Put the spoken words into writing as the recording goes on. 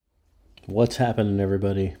What's happening,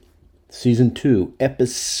 everybody? Season 2,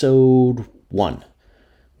 Episode 1.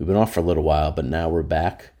 We've been off for a little while, but now we're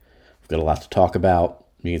back. We've got a lot to talk about.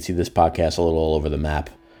 You can see this podcast a little all over the map.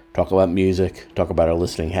 Talk about music, talk about our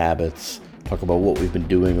listening habits, talk about what we've been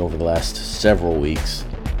doing over the last several weeks,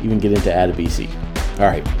 even get into Adabisi. All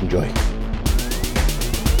right, enjoy.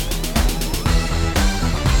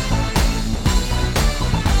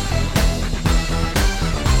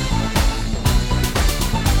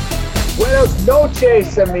 Buenos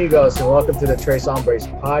noches, amigos, and welcome to the Tres Hombres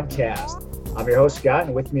podcast. I'm your host, Scott,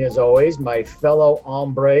 and with me, as always, my fellow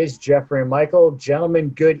hombres, Jeffrey and Michael. Gentlemen,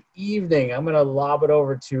 good evening. I'm going to lob it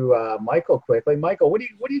over to Michael quickly. Michael, what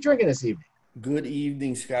are you drinking this evening? Good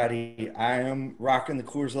evening, Scotty. I am rocking the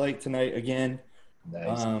Coors Light tonight again.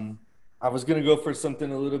 Nice. I was going to go for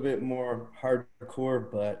something a little bit more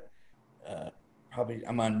hardcore, but probably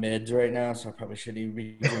I'm on meds right now, so I probably shouldn't even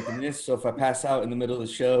be drinking this. So if I pass out in the middle of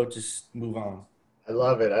the show, just move on. I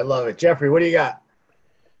love it. Jeffrey, what do you got?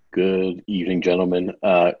 Good evening, gentlemen.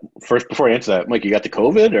 First, before I answer that, Mike, you got the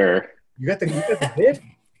COVID or? You got the vid?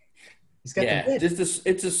 He's got Yeah, the vid.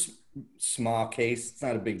 it's a small case. It's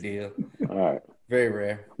not a big deal. All right. Very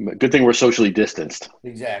rare. Good thing we're socially distanced.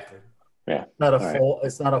 Exactly. Yeah.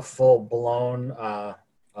 It's not a full blown No.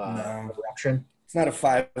 eruption. It's not a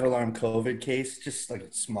 5-alarm COVID case, just like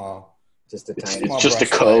it's small. Just a It's, tiny. it's just a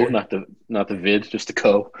brush co, fire. not the vid, just a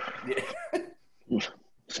co. Yeah.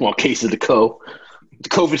 Small case of the co. The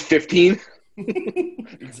COVID-15.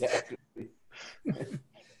 Exactly.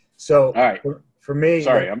 So, All right. for me,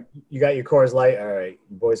 Sorry, you got your Coors Light. All right,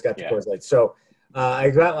 you boys got the Yeah. Coors Light. So,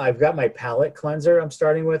 I've got my palate cleanser. I'm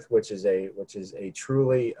starting with, which is a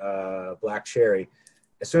truly black cherry.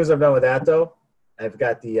 As soon as I'm done with that, though, I've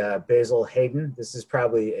got the Basil Hayden. This is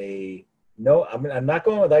probably I'm not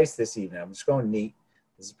going with ice this evening. I'm just going neat.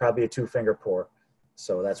 This is probably a 2-finger pour.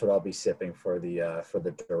 So that's what I'll be sipping for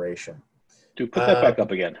the duration. dude, put that back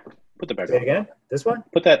up again. Put that back Say up. again? This one?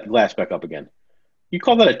 Put that glass back up again. You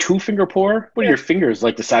call that a 2-finger pour? What are Yeah. your fingers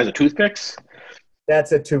like the size of toothpicks?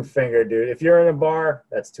 That's a 2-finger, dude. If you're in a bar,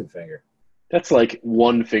 that's 2-finger. That's like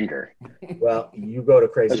 1 finger. Well, you go to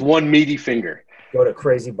crazy. That's 1 meaty finger. Go to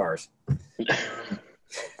crazy bars.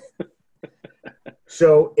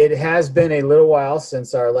 So it has been a little while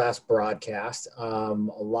since our last broadcast. A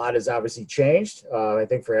lot has obviously changed, I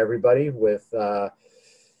think, for everybody with,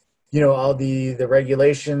 all the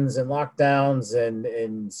regulations and lockdowns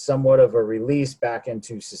and somewhat of a release back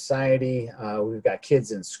into society. We've got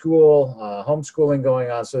kids in school, homeschooling going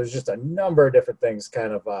on. So there's just a number of different things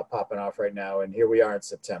kind of popping off right now. And here we are in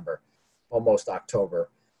September, almost October.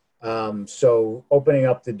 So opening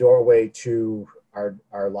up the doorway to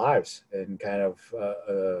our lives and kind of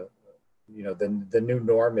the new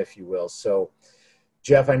norm, if you will. So,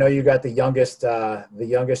 Jeff, I know you got the youngest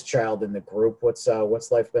child in the group. What's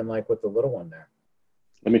life been like with the little one there?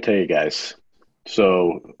 Let me tell you guys.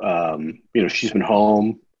 So, she's been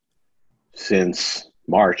home since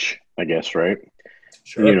March, I guess, right?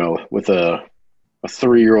 Sure. With a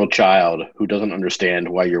 3-year-old child who doesn't understand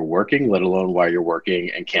why you're working, let alone why you're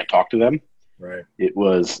working and can't talk to them. Right. It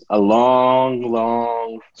was a long,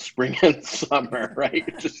 long spring and summer, right?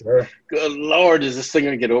 Just, Sure. good Lord, is this thing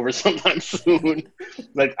going to get over sometime soon?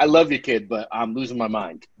 Like, I love you, kid, but I'm losing my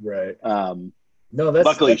mind. Right. Um, No,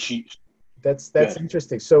 luckily, that's Yeah.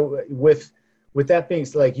 interesting. So with that being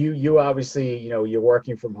said, like you obviously, you're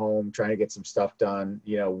working from home, trying to get some stuff done.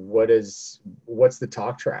 What's the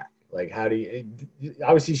talk track? Like, how do you?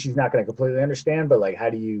 Obviously, she's not going to completely understand, but like,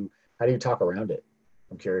 how do you talk around it?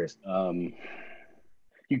 I'm curious.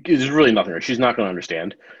 there's really nothing. She's not going to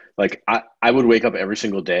understand. Like, I would wake up every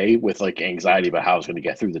single day with like anxiety about how I was going to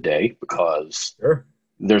get through the day because Sure.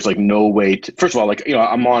 there's like no way to, first of all, like,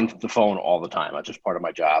 I'm on the phone all the time. That's just part of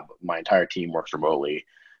my job. My entire team works remotely.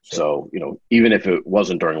 Sure. So, even if it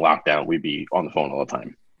wasn't during lockdown, we'd be on the phone all the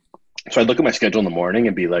time. So I'd look at my schedule in the morning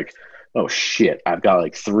and be like, oh shit, I've got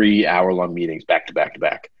like 3-hour-long meetings back to back to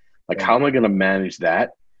back. Like, Yeah. how am I going to manage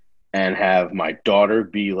that and have my daughter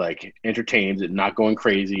be like entertained and not going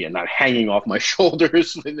crazy and not hanging off my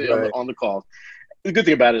shoulders Right. on the call? The good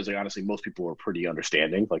thing about it is, like, honestly, most people were pretty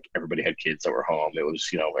understanding. Like, everybody had kids that were home. It was,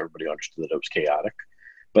 everybody understood that it was chaotic.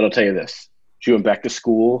 But I'll tell you this: she went back to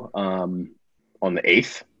school on the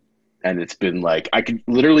 8th, and it's been like, I could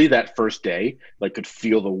literally that first day, like, could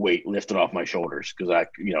feel the weight lifted off my shoulders because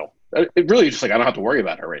it really just like I don't have to worry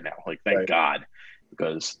about her right now. Like, thank Right. God,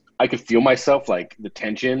 because I could feel myself like the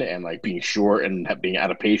tension and like being short and being out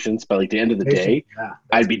of patience. But like the end of the day, Yeah,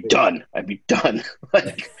 that's I'd be big. done.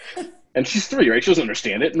 Like, and she's 3, right? She doesn't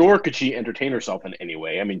understand it, nor could she entertain herself in any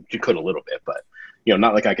way. I mean, she could a little bit, but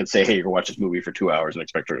not like I could say, hey, you're gonna watch this movie for 2 hours and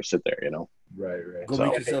expect her to sit there, Right. Go So-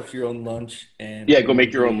 make yourself your own lunch and Yeah, go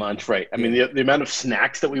make your own lunch, right? I mean, Yeah. the amount of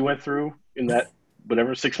snacks that we went through in that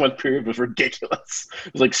whatever 6-month period was ridiculous.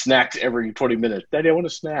 It was like snacks every 20 minutes. Daddy, I want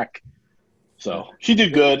a snack. So she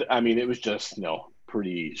did good. I mean, it was just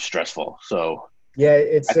pretty stressful. So Yeah,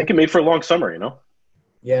 I think it made for a long summer.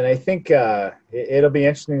 Yeah, and I think it'll be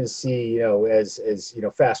interesting to see, as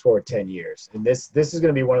fast forward 10 years, and this is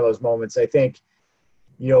going to be one of those moments. I think,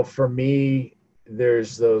 for me,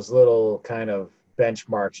 there's those little kind of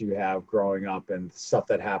benchmarks you have growing up and stuff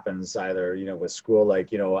that happens either with school.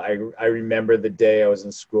 Like I remember the day I was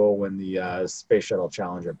in school when the Space Shuttle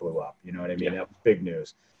Challenger blew up. You know what I mean? Yeah. That was big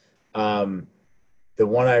news. The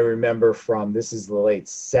one I remember from, this is the late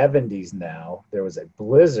 70s now, there was a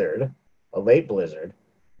late blizzard,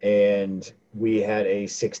 and we had a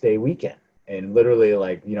 6-day weekend, and literally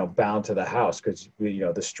bound to the house because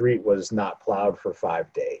the street was not plowed for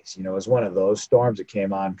 5 days. It was one of those storms that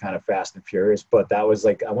came on kind of fast and furious, but that was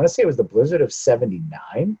I want to say it was the blizzard of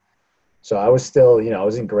 79. So I was still, I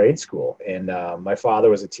was in grade school, and my father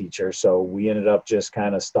was a teacher, so we ended up just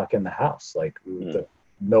kind of stuck in the house.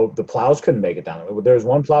 The plows couldn't make it down. There was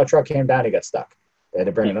one plow truck came down, he got stuck. They had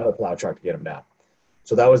to bring another plow truck to get him down.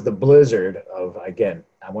 So that was the blizzard of, again,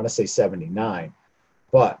 I want to say 79.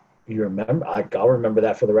 But you remember, I'll remember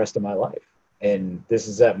that for the rest of my life. And this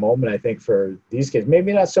is that moment, I think, for these kids.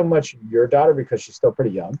 Maybe not so much your daughter because she's still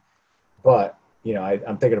pretty young. But,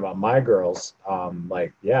 I'm thinking about my girls.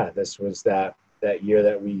 This was that year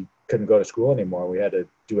that we couldn't go to school anymore. We had to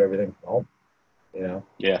do everything from home. Yeah.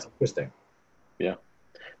 It's interesting. Yeah.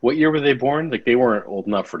 What year were they born? Like they weren't old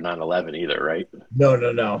enough for 9/11 either, right? No.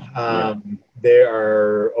 They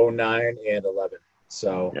are 09 and 11.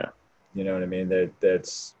 So, Yeah. You know what I mean?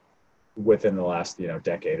 That's within the last,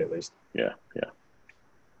 decade at least. Yeah.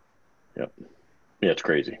 Yeah, it's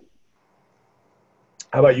crazy.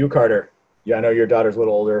 How about you, Carter? Yeah, I know your daughter's a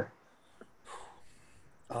little older.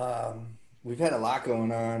 We've had a lot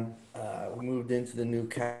going on. We moved into the new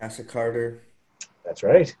Casa Carter. That's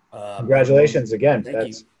right. Congratulations again. Thank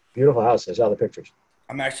That's you. beautiful house. I saw the pictures.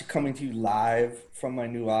 I'm actually coming to you live from my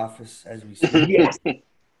new office as we speak. Yes.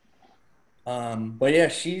 But yeah,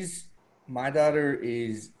 my daughter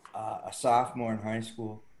is a sophomore in high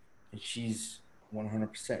school, and she's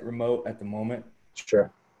 100% remote at the moment.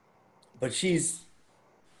 Sure. But I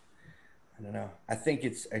don't know. I think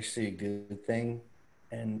it's actually a good thing,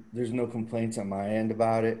 and there's no complaints on my end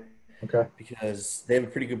about it. Okay. Because they have a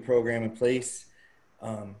pretty good program in place.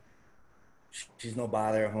 She's no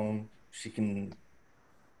bother at home. She can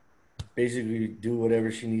basically do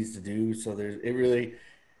whatever she needs to do. So it really,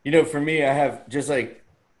 for me, I have just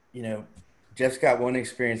Jeff's got one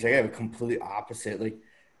experience. I have a complete opposite.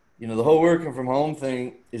 The whole working from home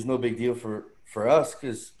thing is no big deal for us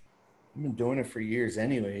because I've been doing it for years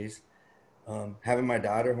anyways. Having my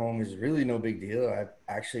daughter home is really no big deal. I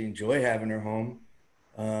actually enjoy having her home.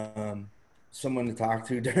 Someone to talk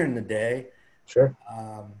to during the day. Sure.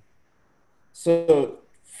 So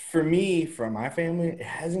for me, from my family, it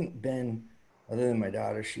hasn't been, other than my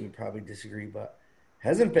daughter, she would probably disagree, but it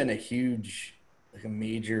hasn't been a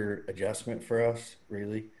major adjustment for us,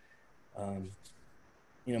 really.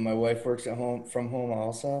 My wife works from home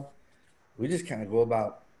also. We just kind of go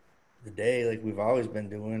about the day like we've always been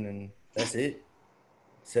doing, and that's it.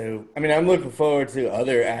 So, I mean, I'm looking forward to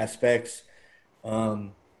other aspects.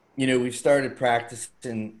 We've started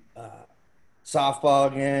practicing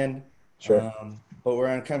softball again. Sure. But we're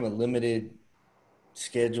on kind of a limited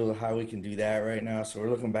schedule of how we can do that right now. So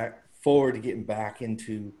we're looking forward to getting back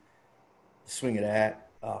into the swing of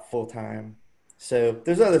that full time. So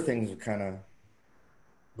there's other things we're kind of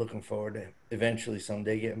looking forward to eventually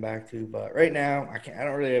someday getting back to. But right now, I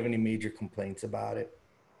don't really have any major complaints about it.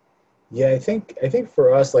 Yeah, I think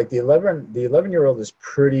for us, the 11-year-old is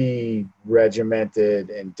pretty regimented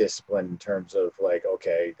and disciplined in terms of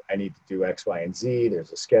okay, I need to do X, Y, and Z.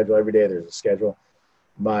 There's a schedule every day. There's a schedule.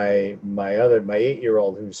 My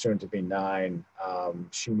 8-year-old, who's soon to be 9,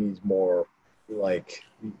 she needs more.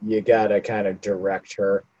 You gotta kind of direct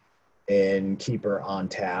her and keep her on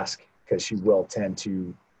task because she will tend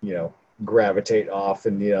to gravitate off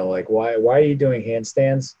and why are you doing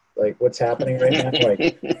handstands? What's happening right now?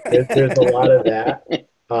 There's a lot of that.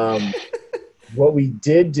 What we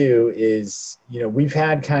did do is, we've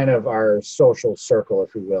had kind of our social circle,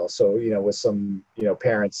 if you will. So, with some,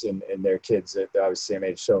 parents and their kids that are obviously the same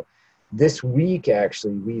age. So this week,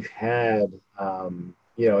 actually, we've had,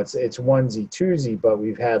 it's onesie, twosie, but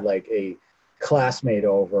we've had a classmate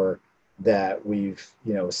over that we've,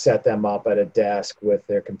 set them up at a desk with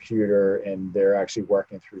their computer and they're actually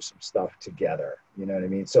working through some stuff together. You know what I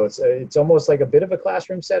mean? So it's almost like a bit of a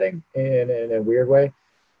classroom setting in a weird way.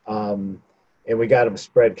 And we got them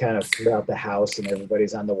spread kind of throughout the house and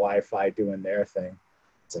everybody's on the Wi-Fi doing their thing.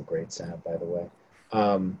 It's a great sound, by the way.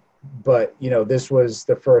 But, this was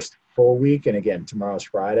the first full week. And again, tomorrow's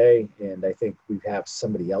Friday. And I think we have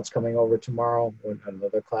somebody else coming over tomorrow,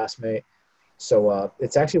 another classmate. So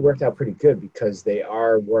it's actually worked out pretty good because they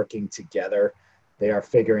are working together. They are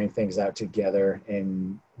figuring things out together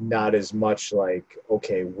and not as much like,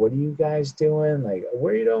 okay, what are you guys doing? Like,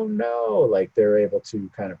 we don't know. Like, they're able to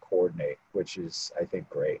kind of coordinate, which is, I think,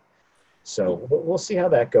 great. So we'll see how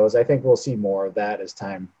that goes. I think we'll see more of that as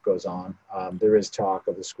time goes on. There is talk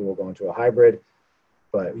of the school going to a hybrid,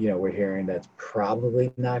 but, we're hearing that's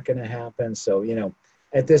probably not going to happen. So,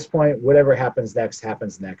 at this point, whatever happens next,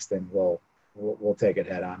 and we'll take it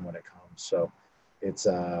head on when it comes. So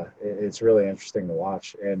it's really interesting to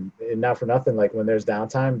watch. And not for nothing, like when there's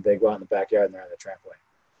downtime, they go out in the backyard and they're on the trampoline.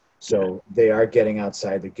 So they are getting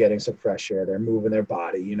outside, they're getting some fresh air, they're moving their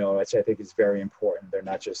body, which I think is very important. They're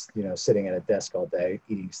not just, sitting at a desk all day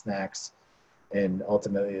eating snacks, and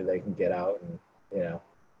ultimately they can get out and,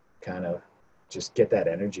 kind of just get that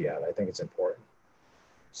energy out. I think it's important.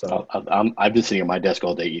 So I've been sitting at my desk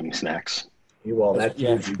all day eating snacks. That's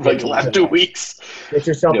like the last 2 weeks. Get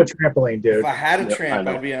yourself a trampoline, dude. If I had a tramp,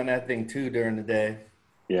 I'd be on that thing too during the day.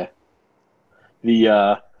 Yeah.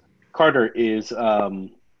 The Carter is are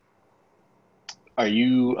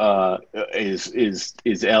you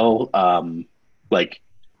is Elle like,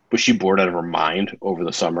 was she bored out of her mind over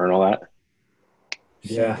the summer and all that?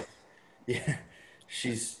 Yeah. Yeah.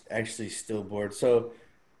 She's actually still bored. So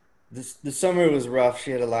the summer was rough.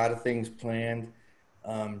 She had a lot of things planned.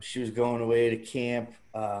 She was going away to camp,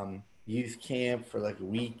 youth camp for like a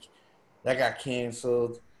week. That got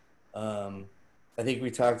canceled. I think we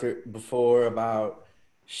talked to her before about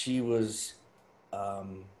she was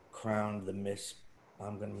crowned the Miss,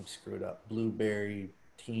 I'm going to screw it up, Blueberry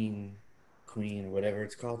Teen Queen or whatever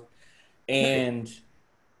it's called. And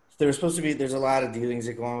there was supposed to be, there's a lot of dealings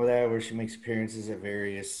that go on with that where she makes appearances at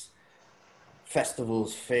various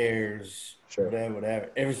festivals, fairs, Sure. whatever.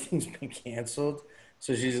 Everything's been canceled.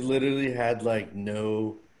 So she's literally had like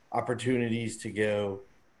no opportunities to go,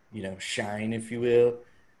 shine, if you will.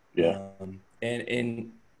 Yeah.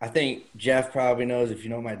 And I think Jeff probably knows, if you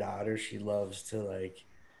know my daughter, she loves to like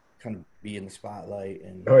kind of be in the spotlight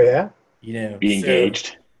and Oh yeah? Be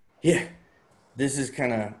engaged. Yeah. This is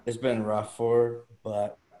it's been rough for her,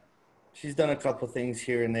 but she's done a couple things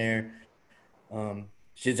here and there.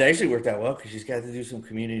 She's actually worked out well because she's got to do some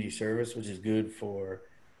community service, which is good for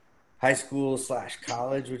high school /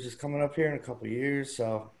 college, which is coming up here in a couple of years.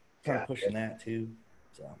 So kind of pushing that too.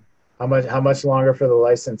 So how much longer for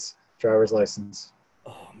the driver's license?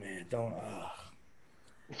 Oh man, don't.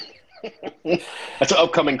 That's an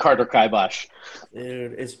upcoming Carter Kibosh.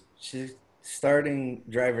 Dude, she's starting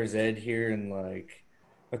driver's ed here in like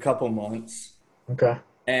a couple months. Okay.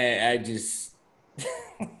 And I just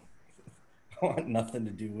I want nothing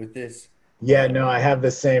to do with this. Yeah, no, I have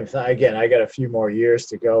the same thing. Again, I got a few more years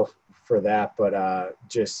to go for that, but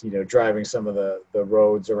just, driving some of the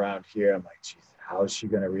roads around here, I'm like, geez, how is she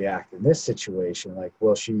going to react in this situation? Like,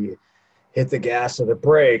 will she hit the gas or the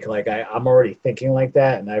brake? Like, I'm already thinking like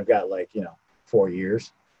that, and I've got 4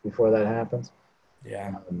 years before that happens.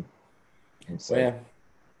 Yeah. So,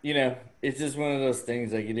 it's just one of those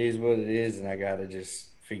things. Like, it is what it is, and I got to just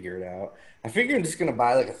figure it out. I figure I'm just going to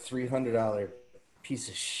buy like a $300 piece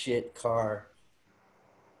of shit car.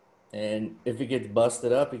 And if it gets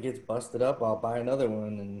busted up, it gets busted up. I'll buy another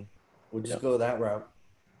one, and we'll just go that route.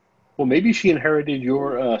 Well, maybe she inherited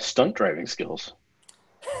your stunt driving skills.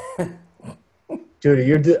 Dude,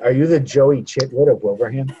 are you the Joey Chitwood of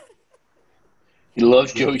Wilbraham? He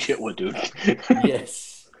loves Joey Chitwood, dude.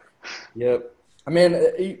 Yes. Yep. I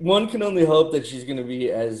mean, one can only hope that she's going to be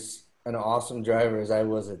as an awesome driver as I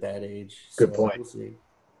was at that age. Good point. We'll see.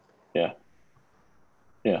 Yeah.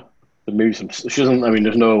 Yeah. But maybe she doesn't,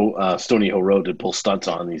 there's no Stony Hill Road to pull stunts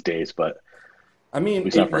on these days, but I mean,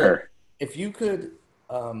 it's not for her. If you could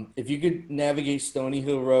navigate Stony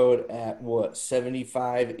Hill Road at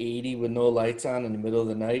 75, 80 with no lights on in the middle of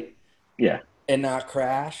the night, yeah, and not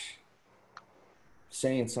crash,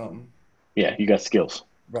 saying something. Yeah, you got skills.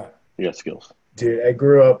 Right. You got skills. Dude, I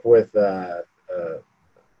grew up with, and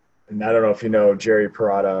I don't know if you know Jerry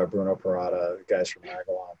Parada or Bruno Parada, the guys from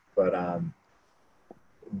Agawam, but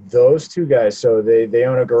those two guys, so they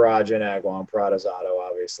own a garage in Agawam, Parada's Auto,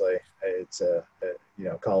 obviously. It's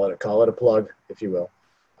call it a plug, if you will.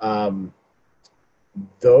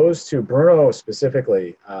 those two, Bruno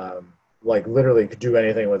specifically, like literally could do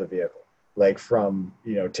anything with a vehicle, like from,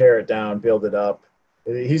 tear it down, build it up.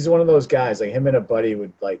 He's one of those guys, like him and a buddy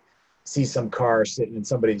would like see some car sitting in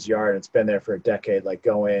somebody's yard and it's been there for a decade, like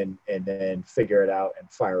go in and then figure it out and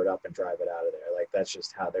fire it up and drive it out of there. Like that's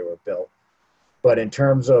just how they were built. But in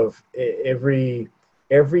terms of every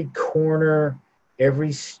corner,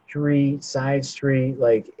 every street, side street,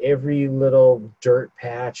 like every little dirt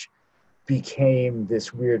patch became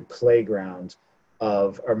this weird playground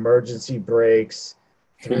of emergency brakes,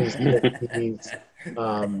 360s,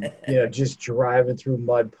 just driving through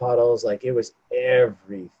mud puddles. Like it was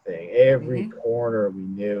everything, every corner we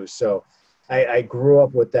knew. So I grew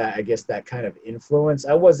up with that, I guess, that kind of influence.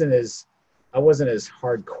 I wasn't as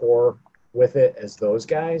hardcore with it as those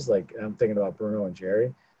guys. Like I'm thinking about Bruno and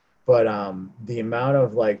Jerry, but the amount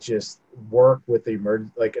of like just work with the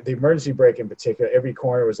emergency brake in particular, every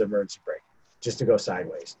corner was an emergency brake just to go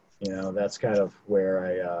sideways. That's kind of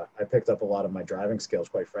where I picked up a lot of my driving skills,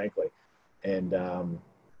 quite frankly. And,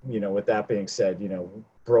 with that being said,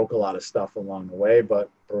 broke a lot of stuff along the way,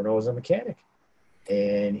 but Bruno was a mechanic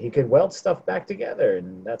and he could weld stuff back together.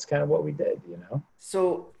 And that's kind of what we did,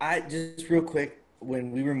 So I just real quick,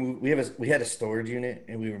 when we were we had a storage unit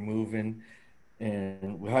and we were moving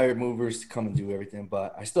and we hired movers to come and do everything,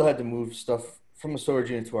 but I still had to move stuff from a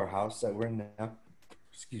storage unit to our house that we're in now.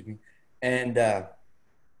 Excuse me. And,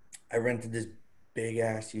 I rented this big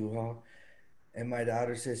ass U-Haul, and my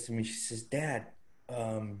daughter says to me, she says, "Dad,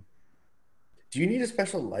 do you need a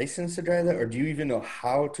special license to drive that, or do you even know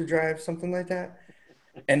how to drive something like that?"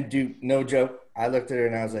 And dude, no joke, I looked at her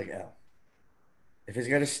and I was like, "Oh, if it's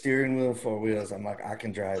got a steering wheel and four wheels, I'm like, I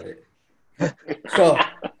can drive it." So,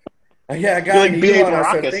 yeah, I got like a B.A. U-Haul and I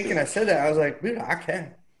started Baracus. thinking. I said that I was like, "Dude, I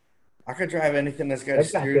can. I could drive anything that's got a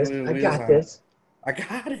steering wheel and I wheels got on this. it. I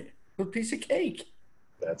got it. A piece of cake."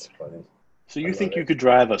 That's funny. So you think you could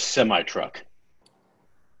drive a semi truck?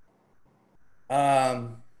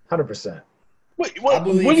 100%. What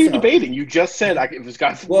believe are you so. debating? You just said if it's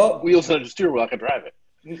got wheels and a steering wheel, I could drive it.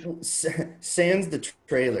 Sans the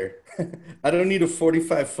trailer. I don't need a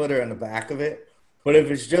 45-footer on the back of it. But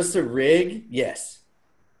if it's just a rig, yes.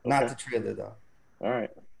 Not Okay. the trailer, though. All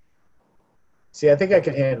right. See, I think I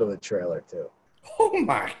can handle the trailer too. Oh,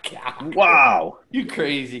 my God. Wow. You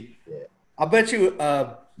crazy. Yeah. I'll bet you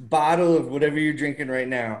a bottle of whatever you're drinking right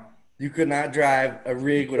now, you could not drive a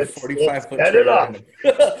rig with a 45-foot set it trailer. up. In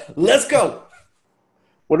it. Let's go.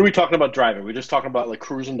 What are we talking about driving? Are we just talking about like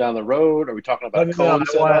cruising down the road? Are we talking about No, cone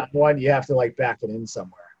setup? one, you have to like back it in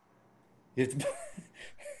somewhere. We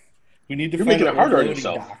need to You're find making a it harder on loading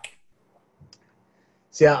yourself. dock.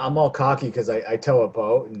 See, I'm all cocky because I tow a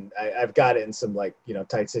boat and I've got it in some like,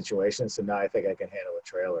 tight situations. So now I think I can handle a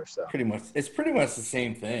trailer. So Pretty much. It's pretty much the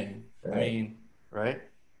same thing. Right. I mean, right?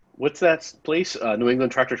 What's that place? New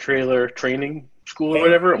England Tractor Trailer Training School or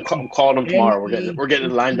whatever. I'm calling them tomorrow. We're getting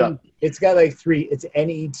it lined up. It's got like three. It's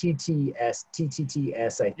NETTS,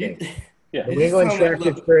 I think. Yeah. New England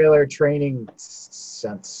Tractor Trailer Training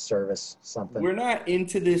Service, something. We're not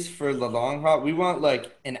into this for the long haul. We want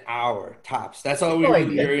like an hour tops. That's all we're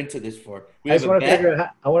into this for. I want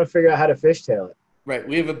to figure out how to fishtail it. Right.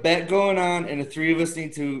 We have a bet going on, and the three of us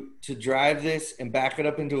need to drive this and back it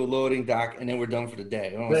up into a loading dock, and then we're done for the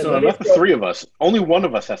day. No, not the three of us. Only one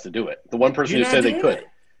of us has to do it. The one person who said they could.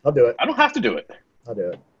 I'll do it. I don't have to do it. I'll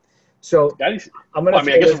do it. So I guess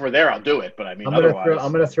if we're there, I'll do it. But I mean, I'm otherwise,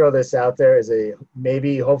 gonna throw this out there as a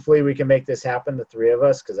maybe. Hopefully, we can make this happen, the three of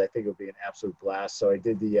us, because I think it would be an absolute blast. So I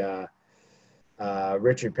did the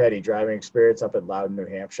Richard Petty driving experience up in Loudon, New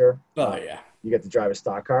Hampshire. Oh yeah. You get to drive a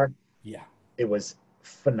stock car. Yeah. It was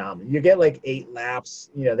phenomenal. You get like 8 laps.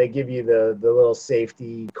 They give you the little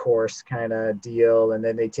safety course kind of deal, and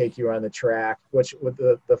then they take you on the track. Which with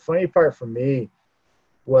the funny part for me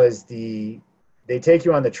was they take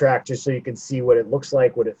you on the track just so you can see what it looks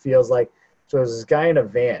like, what it feels like. So there's this guy in a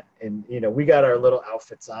van, and we got our little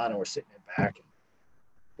outfits on, and we're sitting in back, and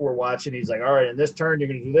we're watching. He's like, "All right, in this turn, you're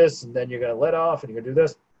gonna do this, and then you're gonna let off, and you're gonna do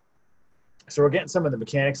this." So we're getting some of the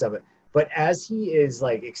mechanics of it. But as he is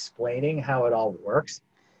like explaining how it all works,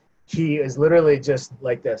 he is literally just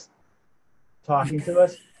like this, talking to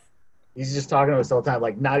us. He's just talking to us all the time,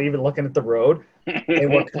 like not even looking at the road.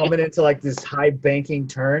 And we're coming into like this high banking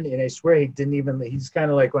turn, and I swear he didn't even. He's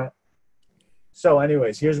kind of like went. So,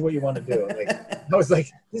 anyways, here's what you want to do. Like, I was like,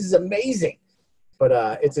 this is amazing.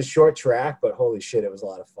 But it's a short track, but holy shit, it was a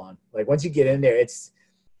lot of fun. Like once you get in there, it's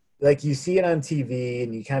like you see it on TV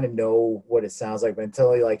and you kind of know what it sounds like, but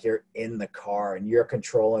until you're in the car and you're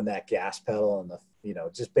controlling that gas pedal and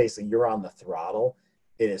just basically you're on the throttle,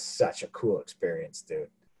 it is such a cool experience, dude.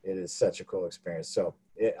 It is such a cool experience. So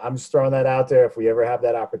I'm just throwing that out there. If we ever have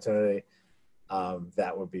that opportunity,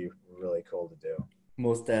 that would be really cool to do.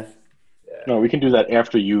 Most def. Yeah, No, we can do that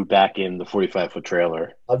after you back in the 45-foot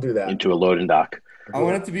trailer I'll do that. into a loading dock. I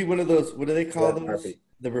want it to be one of those. What do they call Yeah, those? Harpy.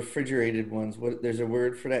 The refrigerated ones. What? There's a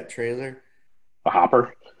word for that trailer. A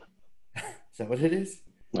hopper? Is that what it is?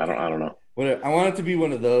 I don't know. I want it to be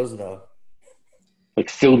one of those though, Like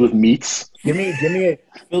filled with meats. Give me a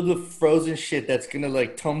filled with frozen shit that's gonna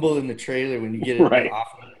like tumble in the trailer when you get it Right. off.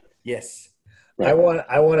 Yes. I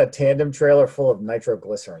want a tandem trailer full of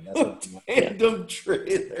nitroglycerin. That's what I want. Tandem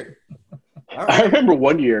trailer. All I right. remember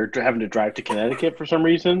one year having to drive to Connecticut for some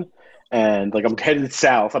reason, and like I'm headed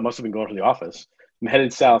south. I must have been going to the office. I'm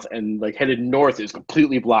headed south, and like headed north is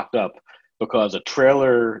completely blocked up because a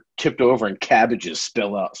trailer tipped over and cabbages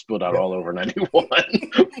spilled out all over 91.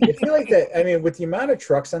 I feel like that. I mean, with the amount of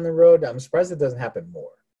trucks on the road, I'm surprised it doesn't happen more.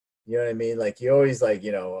 You know what I mean? Like you always like,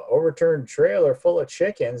 overturned trailer full of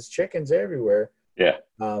chickens everywhere. Yeah.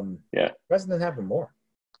 Yeah. Surprised it doesn't happen more.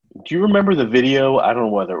 Do you remember the video? I don't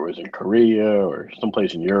know whether it was in Korea or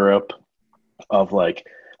someplace in Europe of like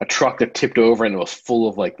a truck that tipped over and it was full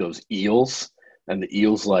of like those eels, and the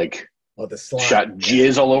eels like Oh, the slime. shot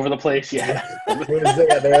jizz all over the place. Yeah.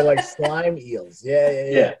 They're like slime eels.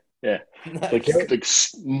 Yeah. Like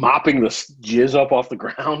mopping the jizz up off the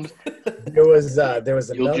ground. There was Eel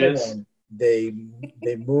another jizz. one.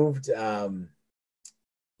 They moved.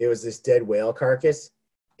 It was this dead whale carcass,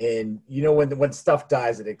 and when stuff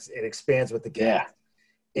dies, it expands with the gas,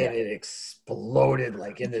 and it exploded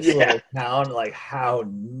like in this little town. Like how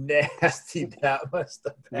nasty that must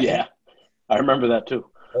have been. Yeah, I remember that too.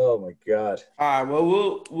 Oh my god. All right.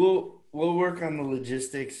 Well, we'll work on the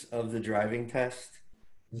logistics of the driving test.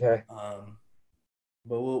 Okay.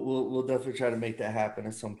 But we'll definitely try to make that happen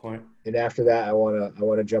at some point. And after that, I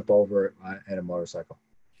wanna jump over in a motorcycle.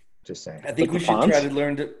 Just saying. I think Like we the should try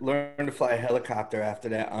Fonz? to learn to fly a helicopter after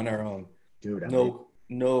that on our own. Dude, I would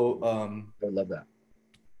love that.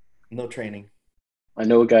 No training. I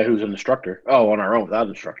know a guy who's an instructor. Oh, on our own without an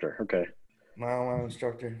instructor. Okay. My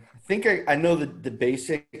instructor. I think I know the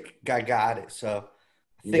basic. I got it, so I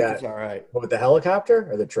You think got it's all right. What, with the helicopter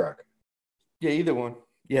or the truck? Yeah, either one.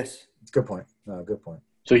 Yes. It's a good point. No, good point.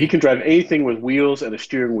 So he can drive anything with wheels and a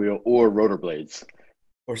steering wheel or rotor blades.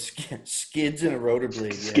 Or skids and a rotor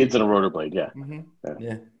blade. Yeah. Skids and a rotor blade, yeah. Mm-hmm.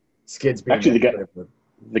 Yeah. Skids being Actually, the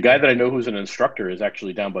the guy that I know who's an instructor is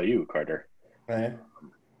actually down by you, Carter. Right.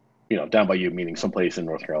 Down by you, meaning someplace in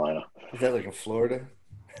North Carolina. Is that like in Florida?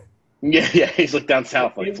 Yeah, he's like down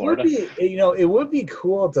south, like Florida. It would be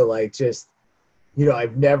cool to like just,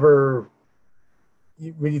 I've never,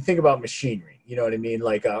 when you think about machinery, you know what I mean?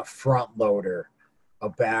 Like a front loader, a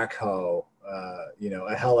backhoe,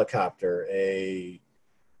 a helicopter,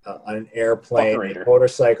 an airplane, Operator. a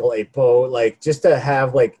motorcycle, a boat, like just to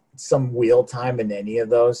have like some wheel time in any of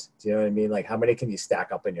those. Do you know what I mean? Like how many can you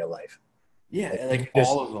stack up in your life? Yeah, Like, like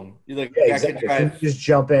all of them. You like Yeah, I could exactly. drive. Just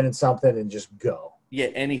jump in something and just go. Yeah,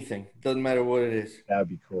 anything. Doesn't matter what it is. That would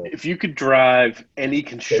be cool. If you could drive any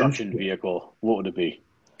construction vehicle, what would it be?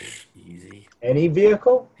 Easy. Any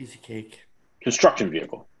vehicle? Piece of cake. Construction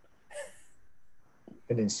vehicle.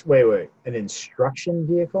 An instruction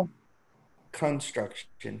vehicle?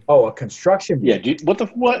 Construction. Oh, a construction Yeah, vehicle.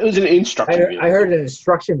 what is an instruction vehicle? I heard an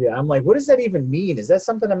instruction vehicle. I'm like, what does that even mean? Is that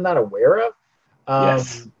something I'm not aware of?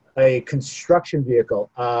 Yes. A construction vehicle.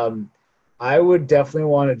 I would definitely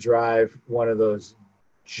want to drive one of those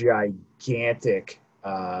gigantic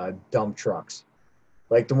dump trucks,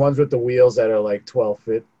 like the ones with the wheels that are like 12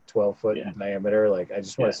 foot in diameter. Like, I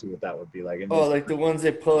just want to see what that would be like. Oh, like the ones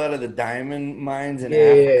they pull out of the diamond mines in yeah,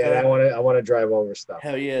 Africa. I want to drive over stuff.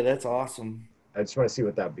 Hell yeah, that's awesome. I just want to see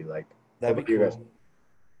what that'd be like. That'd What be about you cool.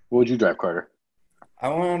 What would you drive, Carter? I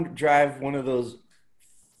want to drive one of those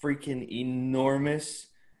freaking enormous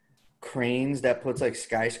cranes that puts like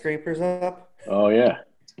skyscrapers up. Oh, yeah.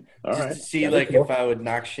 All Just right. to see That'd be like cool. if I would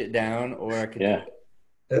knock shit down or I could. Yeah.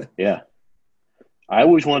 Yeah. I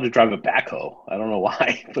always wanted to drive a backhoe. I don't know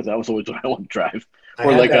why, but that was always what I wanted to drive. I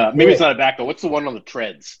Or had like that maybe it's toy. not a backhoe. What's the one on the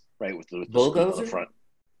treads, right? With the scoop on Bulldozer? the front.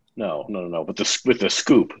 No. But with the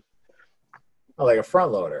scoop. Oh, like a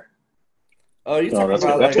front loader. Oh, you're No, talking that's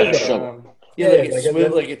about got like a shovel. yeah, Yeah, like it like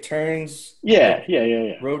swivels, like it turns. Yeah.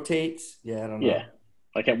 Rotates. Yeah, I don't know. Yeah.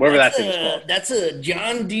 I can't. Whatever that thing is called. That's a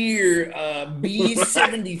John Deere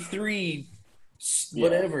B73, Yeah.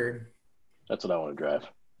 whatever. That's what I want to drive.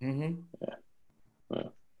 Mm-hmm.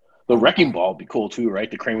 The wrecking ball would be cool too, right?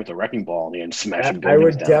 The crane with the wrecking ball and the end smashing I buildings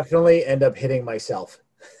would down. definitely end up hitting myself.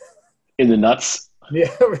 In the nuts. Yeah,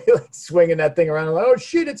 like swinging that thing around. Like, oh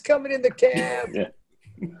shit, it's coming in the cab. Yeah.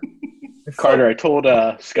 Carter, I told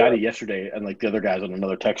Scotty yesterday and like the other guys on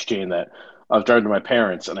another text chain that I was driving to my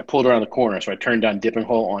parents and I pulled around the corner. So I turned down Dipping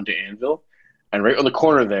Hole onto Anvil. And right on the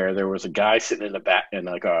corner there was a guy sitting in the back in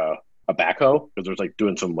like a backhoe because there was like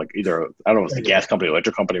doing some like either, I don't know if it's the gas company,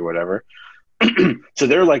 electric company, or whatever. So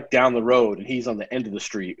they're like down the road and he's on the end of the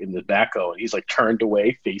street in the backhoe and he's like turned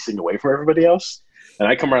away, facing away from everybody else. And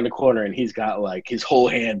I come around the corner and he's got like his whole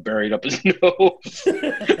hand buried up his nose.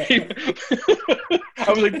 I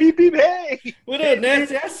was like, beep, beep, hey. What up,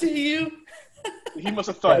 Nancy? I see you. He must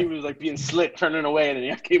have thought he was like being slick, turning away, and then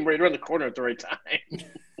he came right around the corner at the right time.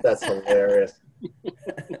 That's hilarious.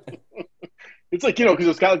 It's like, because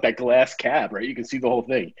it's got like that glass cab, right? You can see the whole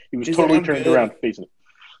thing. He was He's totally like, turned good. around facing it.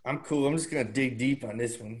 I'm cool. I'm just going to dig deep on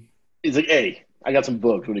this one. He's like, hey, I got some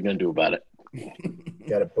bugs. What are you going to do about it?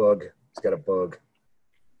 Got a bug. He's got a bug.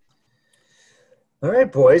 All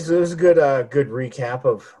right, boys. It was a good recap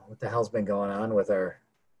of what the hell's been going on with our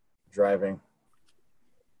driving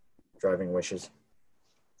wishes.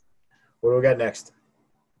 What do we got next?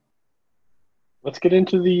 Let's get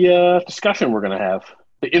into the discussion we're going to have.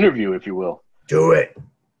 The interview, if you will. Do it.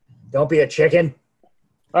 Don't be a chicken.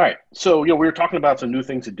 All right. So, we were talking about some new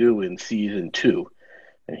things to do in season 2.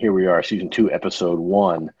 And here we are, season 2, episode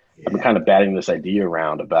 1. Yeah. I've been kind of batting this idea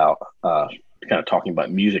around about kind of talking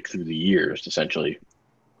about music through the years, essentially.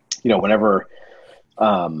 Whenever,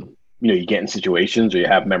 you get in situations or you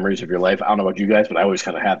have memories of your life. I don't know about you guys, but I always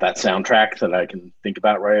kind of have that soundtrack that I can think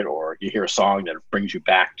about, right? Or you hear a song that brings you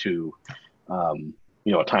back to,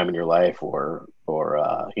 a time in your life or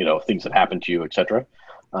things that happened to you, etc.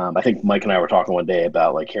 I think Mike and I were talking one day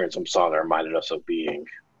about like hearing some song that reminded us of being,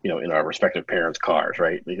 in our respective parents' cars,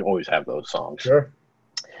 right? You always have those songs. Sure.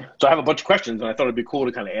 So I have a bunch of questions, and I thought it'd be cool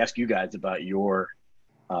to kind of ask you guys about your,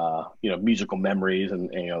 musical memories and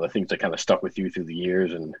the things that kind of stuck with you through the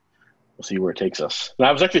years, and we'll see where it takes us. And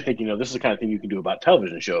I was actually thinking, this is the kind of thing you can do about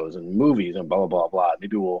television shows and movies and blah, blah, blah, blah.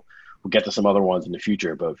 Maybe we'll get to some other ones in the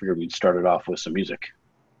future, but I figured we'd start it off with some music.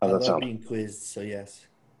 How does that sound? I love being quizzed, so yes.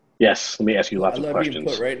 Yes, let me ask you lots of questions. I love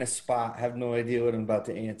being put right in a spot. I have no idea what I'm about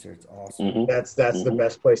to answer. It's awesome. Mm-hmm. That's the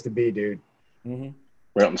best place to be, dude. Mm-hmm.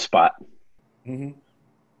 Right on the spot. Mm-hmm.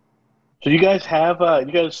 So you guys have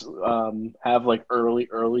like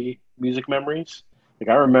early music memories? Like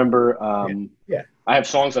I remember, yeah. I have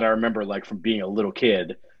songs that I remember like from being a little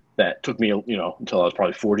kid that took me, until I was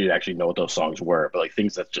probably 40 to actually know what those songs were. But like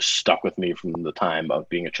things that just stuck with me from the time of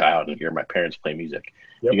being a child and hearing my parents play music.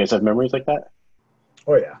 Yep. You guys have memories like that?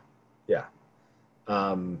 Oh yeah. Yeah.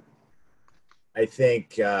 I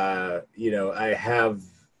think, I have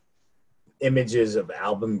images of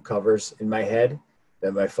album covers in my head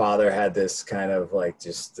that my father had this kind of like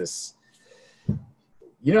just this,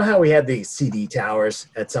 how we had the CD towers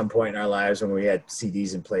at some point in our lives when we had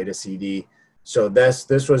CDs and played a CD. So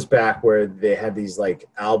this was back where they had these like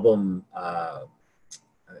album, I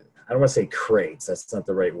don't want to say crates. That's not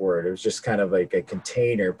the right word. It was just kind of like a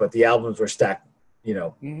container, but the albums were stacked,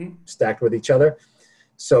 stacked with each other.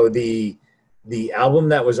 So the album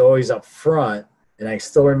that was always up front, and I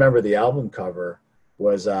still remember the album cover,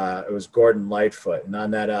 was it was Gordon Lightfoot, and on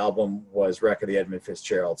that album was Wreck of the Edmund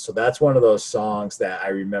Fitzgerald. So that's one of those songs that I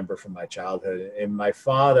remember from my childhood. And my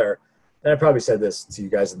father, and I probably said this to you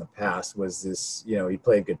guys in the past, was this, he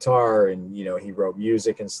played guitar and, he wrote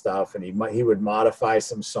music and stuff, and he would modify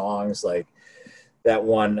some songs like that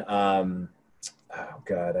one, oh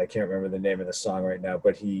God, I can't remember the name of the song right now,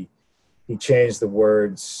 but he changed the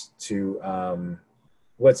words to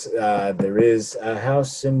there is a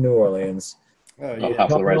house in New Orleans. Oh, yeah.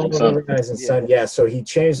 House of the Rising Sun. Yeah, so he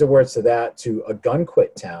changed the words to that to a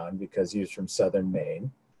gun-quit town because he was from southern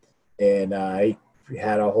Maine. And he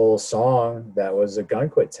had a whole song that was a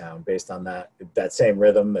gun-quit town based on that same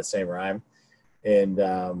rhythm, that same rhyme.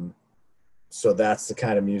 And so that's the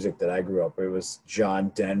kind of music that I grew up. It was John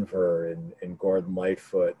Denver and Gordon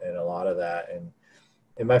Lightfoot and a lot of that.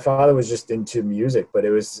 And my father was just into music, but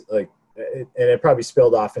it was like, and it probably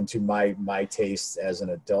spilled off into my tastes as an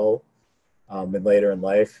adult. And later in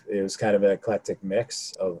life, it was kind of an eclectic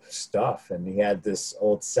mix of stuff. And he had this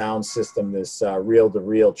old sound system, this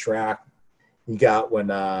reel-to-reel track he got when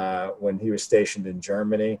he was stationed in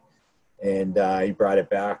Germany. And he brought it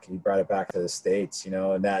back. He brought it back to the States,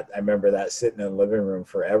 and that I remember that sitting in the living room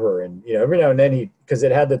forever. And, every now and then because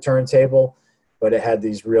it had the turntable, but it had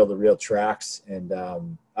these reel-to-reel tracks. And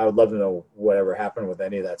I would love to know whatever happened with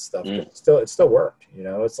any of that stuff. It still worked.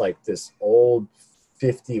 It's like this old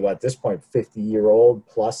 50-year-old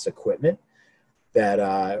plus equipment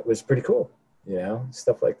that was pretty cool,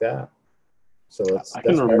 stuff like that. So I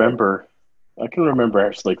can remember I can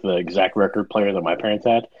remember like the exact record player that my parents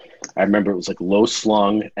had. I remember it was like low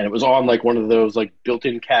slung, and it was on like one of those like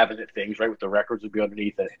built-in cabinet things, right? With the records would be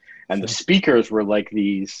underneath it, and the speakers were like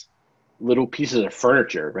these little pieces of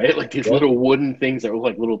furniture, right? Like these little wooden things that were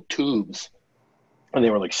like little tubes, and they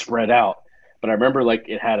were like spread out. But I remember like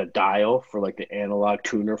it had a dial for like the analog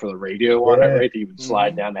tuner for the radio on it, right? That you would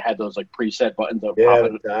slide down. They had those like preset buttons that would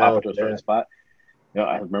pop it to a certain spot. You know,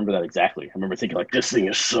 I remember that exactly. I remember thinking like, this thing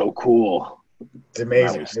is so cool. It's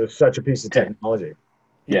amazing. It was such a piece of technology.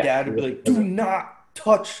 Your dad would be like, "Do not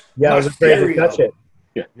touch." Yeah, I was afraid to touch it.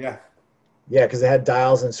 Yeah, because it had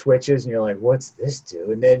dials and switches, and you're like, "What's this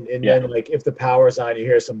do?" And then like if the power's on, you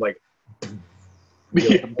hear some like,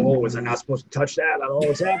 like, "Oh, was I not supposed to touch that? I don't know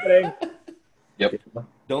what's happening." Yep.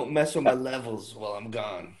 Don't mess with my levels while I'm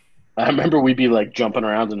gone. I remember we'd be like jumping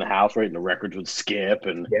around in the house, right, and the records would skip.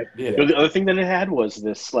 And the other thing that it had was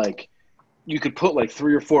this like, you could put like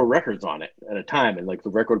 3 or 4 records on it at a time, and like the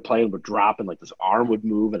record playing would drop, and like this arm would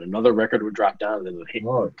move, and another record would drop down, and then it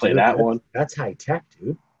would play that one. That's high tech,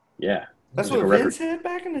 dude. Yeah, that's what Vince had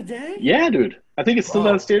back in the day. Yeah, dude. I think it's still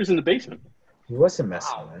downstairs in the basement. He wasn't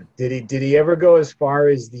messing with it. Did he ever go as far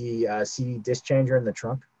as the CD disc changer in the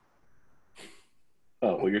trunk?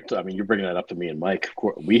 Oh, well, you're bringing that up to me and Mike. Of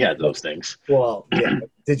course, we had those things. Well, yeah.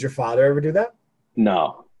 Did your father ever do that?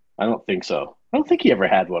 No, I don't think so. I don't think he ever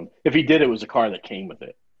had one. If he did, it was a car that came with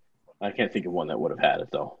it. I can't think of one that would have had it,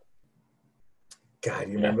 though. God,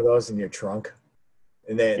 you remember those in your trunk?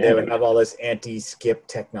 And they would have all this anti-skip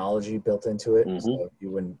technology built into it. So you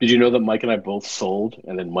wouldn't... Did you know that Mike and I both sold,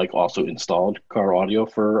 and then Mike also installed car audio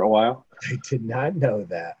for a while? I did not know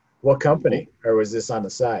that. What company? Or was this on the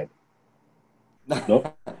side?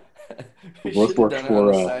 Nope. We both worked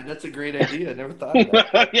for. That's a great idea. I never thought of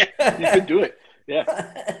that. Yeah, you could do it.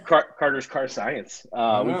 Yeah, Carter's Car Science.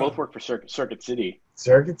 We both worked for Circuit City.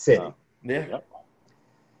 Circuit City. Yep.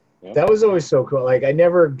 That was always so cool. Like I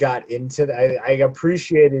never got into that. I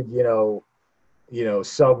appreciated,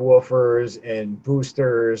 subwoofers and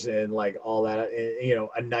boosters and like all that. And,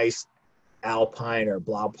 a nice Alpine or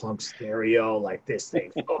Blaupunkt stereo. Like this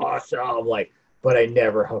thing's awesome. Like. But I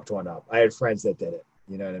never hooked one up. I had friends that did it.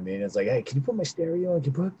 You know what I mean? It's like, hey, can you put my stereo in?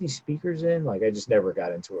 Can you put these speakers in? Like, I just never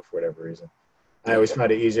got into it for whatever reason. I always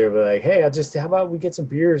found it easier to be like, hey, how about we get some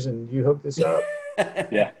beers and you hook this up?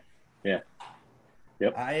 Yeah. Yep.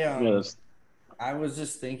 I was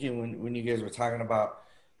just thinking when you guys were talking about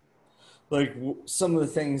like some of the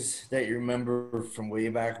things that you remember from way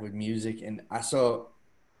back with music, and I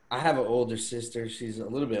have an older sister. She's a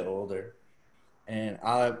little bit older, and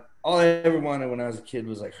all I ever wanted when I was a kid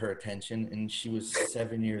was like her attention, and she was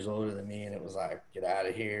 7 years older than me, and it was like, get out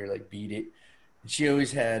of here, like beat it. And she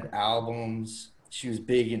always had albums. She was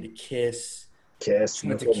big into Kiss. She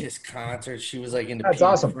went to Kiss concerts. She was like into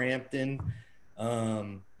Frampton.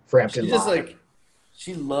 Frampton. She just like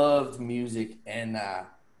she loved music, and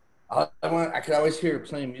I could always hear her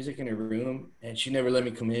playing music in her room, and she never let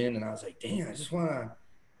me come in. And I was like, damn, I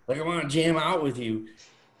want to jam out with you.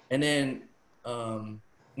 And then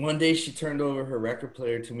one day she turned over her record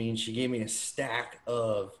player to me, and she gave me a stack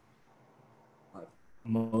of.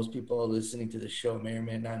 Most people listening to the show may or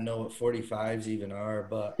may not know what 45s even are,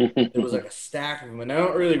 but there was like a stack of them, and I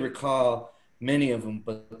don't really recall many of them,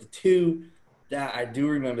 but the two that I do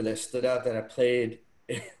remember that stood out that I played.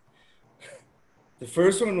 The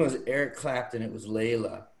first one was Eric Clapton. It was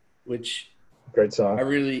Layla, which great song.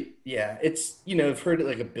 It's I've heard it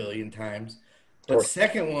like a billion times. But the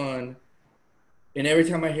second one, and every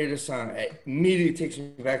time I hear this song, it immediately takes me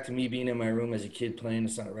back to me being in my room as a kid playing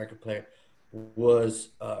this on a record player. Was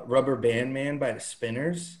Rubber Band Man by the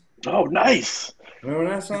Spinners. Oh, nice. Remember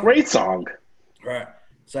that song? Great song. Right.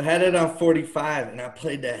 So I had it on 45, and I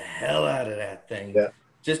played the hell out of that thing. Yeah.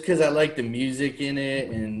 Just because I liked the music in it,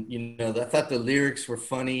 and, I thought the lyrics were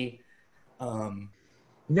funny. You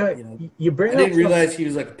bring I didn't realize he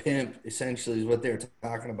was like a pimp, essentially, is what they were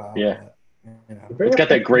talking about. Yeah. It's got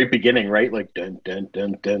that great beginning, right? Like, dun, dun,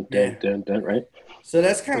 dun, dun, dun, dun, dun, right? So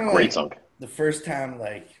that's kind of like great song. The first time,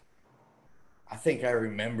 like, I think I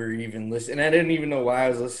remember even listening. And I didn't even know why I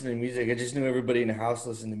was listening to music. I just knew everybody in the house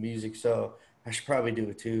listened to music, so I should probably do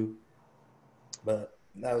it too. But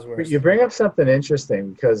that was where you bring up something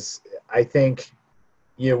interesting, because I think,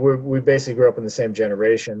 we basically grew up in the same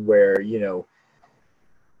generation where, we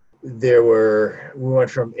went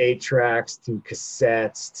from 8 tracks to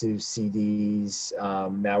cassettes to CDs.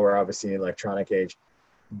 Now we're obviously in the electronic age.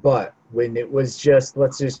 But when it was just,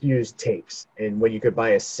 let's just use tapes, and when you could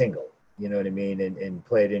buy a single, you know what I mean, and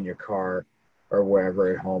play it in your car or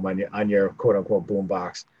wherever at home on your quote unquote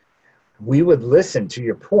boombox. we would listen, to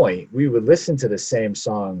your point, we would listen to the same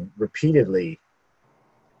song repeatedly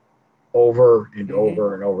over and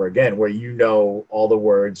over and over again, where you know all the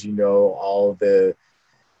words, you know all the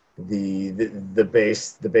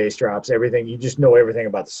bass drops, everything. You just know everything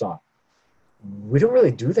about the song. We don't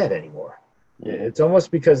really do that anymore. It's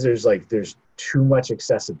almost because there's too much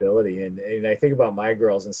accessibility, and I think about my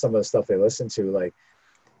girls and some of the stuff they listen to, like,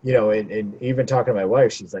 you know, and even talking to my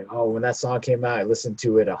wife, she's like, oh, when that song came out, I listened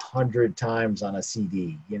to it 100 times on a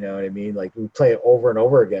CD. You know what I mean? Like, we play it over and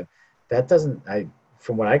over again. That doesn't,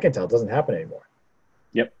 from what I can tell, it doesn't happen anymore.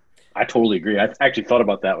 Yep. I totally agree. I actually thought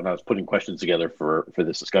about that when I was putting questions together for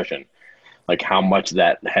this discussion, like how much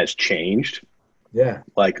that has changed. Yeah.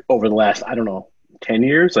 Like over the last, I don't know, 10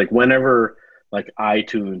 years, like whenever like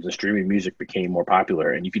iTunes and streaming music became more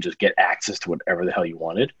popular and you could just get access to whatever the hell you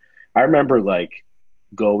wanted. I remember like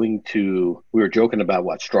we were joking about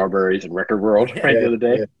what, Strawberries and Record World, right, the other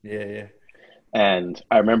day. Yeah. And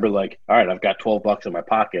I remember like, all right, I've got $12 in my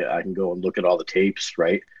pocket. I can go and look at all the tapes,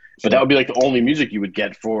 right? But that would be like the only music you would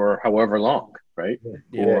get for however long, right?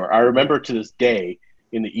 Yeah. Or I remember to this day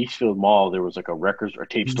in the Eastfield Mall, there was like a records or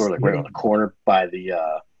tape store like right on the corner by the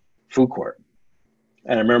food court.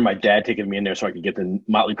 And I remember my dad taking me in there so I could get the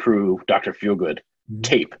Motley Crue, Dr. Feelgood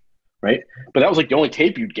tape, right? But that was like the only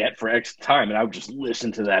tape you'd get for X time, and I would just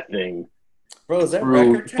listen to that thing. Bro, is that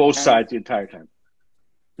through Record Town? both sides the entire time.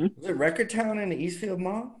 Was it Record Town in the Eastfield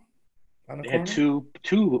Mall? It had two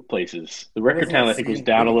places. The Record Town, I think, was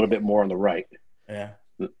down a little bit more on the right. Yeah.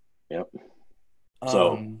 Yep.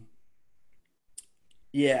 So.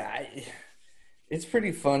 Yeah, it's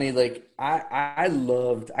pretty funny. Like I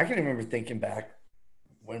can remember thinking back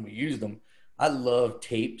when we used them. I loved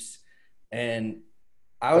tapes, and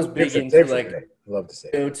I was big into like love to say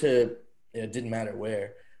go to it didn't matter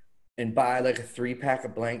where and buy like a 3-pack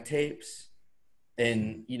of blank tapes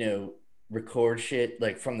and, you know, record shit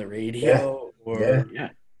like from the radio or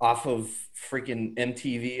off of freaking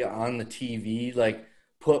MTV on the TV, like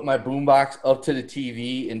put my boombox up to the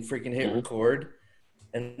TV and freaking hit record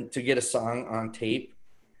and to get a song on tape.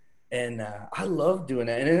 And I love doing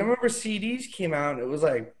that. And I remember CDs came out and it was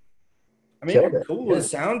like, I mean, they're cool. It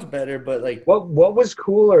sounds better, but like what was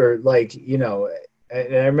cooler, like, you know,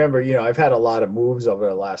 and I remember, you know, I've had a lot of moves over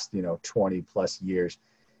the last, you know, 20 plus years.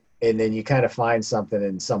 And then you kind of find something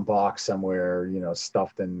in some box somewhere, you know,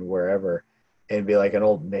 stuffed in wherever, and it'd be like an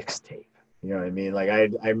old mixtape. You know what I mean? Like I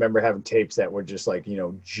remember having tapes that were just like, you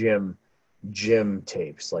know, gym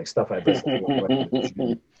tapes, like stuff I listened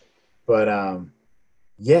to. But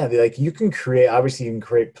yeah, like you can create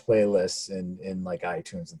playlists in like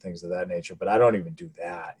iTunes and things of that nature, but I don't even do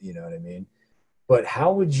that. You know what I mean? But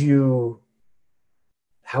how would you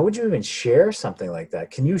even share something like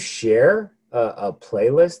that? Can you share a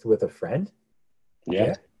playlist with a friend?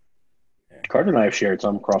 Yeah. Carter and I have shared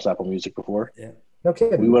some across Apple Music before. Yeah. No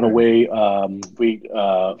kidding. We went away,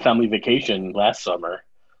 family vacation last summer.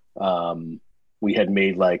 We had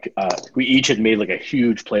made we each had made like a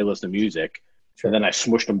huge playlist of music. Sure. And then I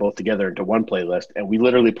smushed them both together into one playlist, and we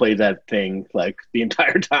literally played that thing like the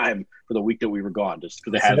entire time for the week that we were gone, just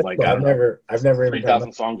because it had like I've never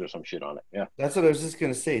 3,000 songs or some shit on it. Yeah, that's what I was just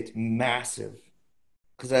gonna say. It's massive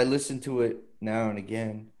because I listen to it now and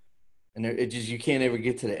again, and you can't ever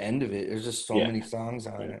get to the end of it. There's just so many songs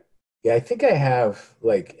on it. Yeah, I think I have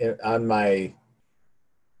like in my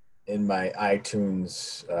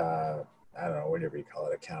iTunes, I don't know, whatever you call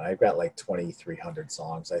it, account. I've got like 2,300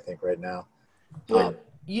 songs, I think, right now. But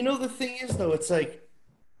you know, the thing is though, it's like,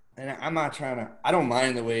 and I'm not trying to, I don't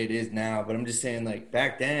mind the way it is now, but I'm just saying, like,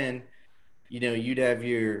 back then, you know, you'd have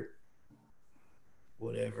your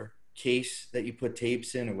whatever case that you put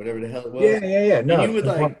tapes in or whatever the hell it was. Yeah. No, and you would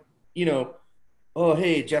like, you know, oh,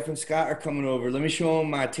 hey, Jeff and Scott are coming over. Let me show them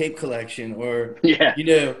my tape collection. Or, you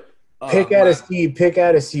know, pick out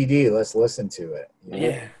a CD. Let's listen to it. You know?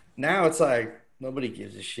 Yeah. Now it's like, nobody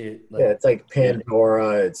gives a shit. Like, it's like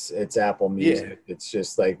Pandora. It's Apple Music. Yeah. It's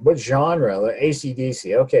just like, what genre? Like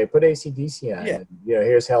AC/DC. Okay, put AC/DC on. Yeah. You know,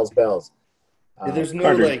 here's Hell's Bells. There's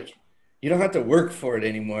no like, you don't have to work for it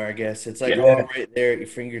anymore. I guess it's like all right there at your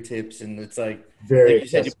fingertips, and it's like you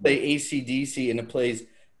said, you play AC/DC, and it plays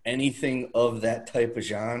anything of that type of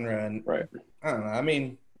genre. And I don't know. I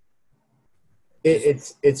mean,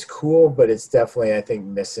 it's cool, but it's definitely, I think,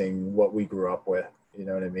 missing what we grew up with. You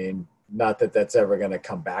know what I mean? Not that that's ever going to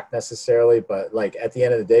come back necessarily, but like at the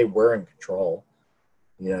end of the day, we're in control.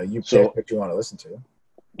 You know, you pick what you want to listen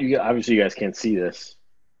to. Obviously, you guys can't see this.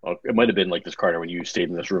 Well, it might have been like this, Carter, when you stayed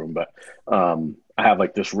in this room, but I have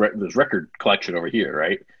like this record collection over here,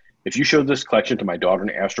 right? If you showed this collection to my daughter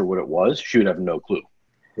and asked her what it was, she would have no clue.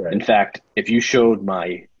 Right. In fact, if you showed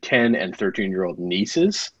my 10 and 13-year-old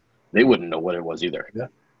nieces, they wouldn't know what it was either. Yeah.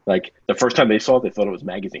 Like the first time they saw it, they thought it was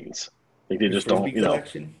magazines. Like they Your just Frisbee don't, you know.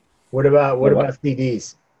 collection? What about What?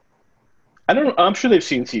 CDs? I don't know. I'm sure they've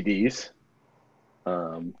seen CDs.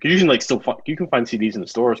 'Cause you can like you can find CDs in the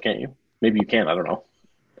stores, can't you? Maybe you can. I don't know.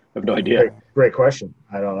 I have no idea. Great question.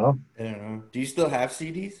 I don't know. I don't know. Do you still have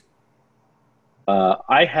CDs?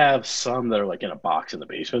 I have some that are like in a box in the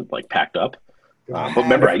basement, like packed up. I But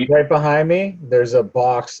remember, have Right behind me, there's a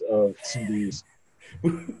box of CDs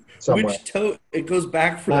somewhere. which tote? It goes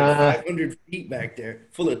back for like 500 feet back there,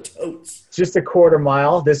 full of totes. Just a quarter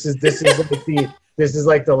mile. This is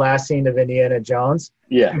like the last scene of Indiana Jones.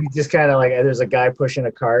 yeah. You just kind of like there's a guy pushing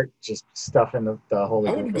a cart, just stuffing the Holy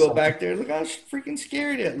I Ghost. would go back there. Look how freaking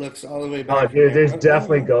scary that looks all the way Oh, back. dude, there's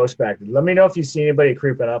definitely ghosts back there. Let me know if you see anybody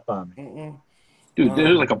creeping up on me. Mm-mm. Dude,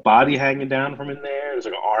 there's like a body hanging down from in there. There's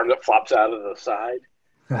like an arm that flops out of the side.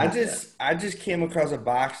 I just came across a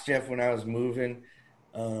box, Jeff, when I was moving,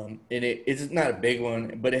 and it's not a big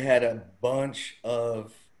one, but it had a bunch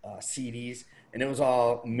of CDs, and it was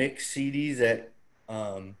all mixed CDs that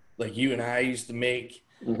like you and I used to make.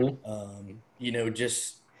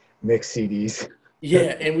 Just mixed CDs.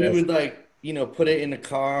 yeah, and we would like put it in the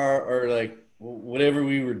car or like whatever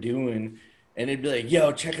we were doing, and it'd be like,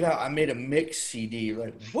 "Yo, check it out! I made a mix CD."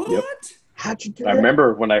 Like, what? Yep. How'd you do I that?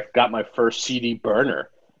 remember when I got my first CD burner,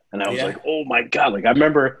 and I was like, "Oh my god!" Like I can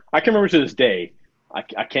remember to this day.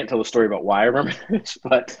 I can't tell the story about why I remember this,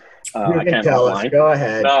 but I can't tell offline. us. Go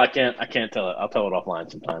ahead. No, I can't. I can't tell it. I'll tell it offline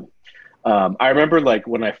sometime. I remember like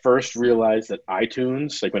when I first realized that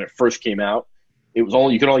iTunes, like when it first came out, it was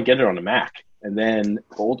only you could only get it on a Mac, and then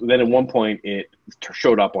at one point it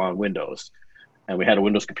showed up on Windows, and we had a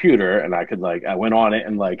Windows computer, and I went on it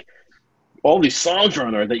and like all these songs are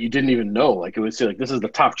on there that you didn't even know. Like it would say like this is the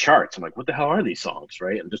top charts. I'm like, what the hell are these songs,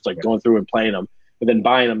 right? And just like going through and playing them, and then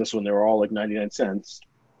buying them. This when they were all like 99 cents.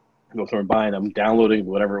 Go through and buying them, downloading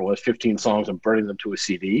whatever it was, 15 songs, and burning them to a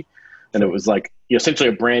CD. And it was like essentially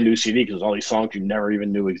a brand new CD because it was all these songs you never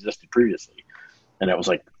even knew existed previously. And it was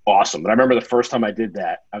like awesome. And I remember the first time I did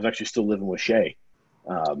that, I was actually still living with Shay.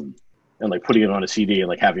 And like putting it on a CD and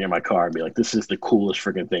like having it in my car and be like, this is the coolest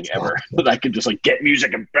freaking thing ever. That I could just like get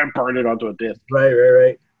music and burn it onto a disc.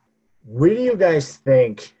 Right. What do you guys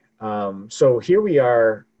think? So here we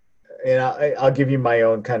are, and I'll give you my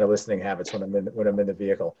own kind of listening habits when I'm in the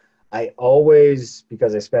vehicle. I always,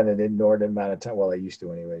 because I spend an inordinate amount of time, well, I used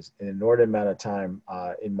to anyways, an inordinate amount of time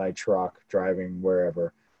in my truck driving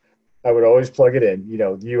wherever, I would always plug it in, the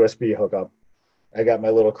USB hookup. I got my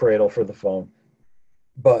little cradle for the phone.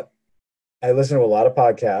 But I listen to a lot of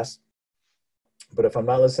podcasts. But if I'm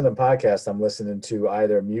not listening to podcasts, I'm listening to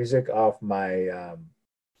either music off my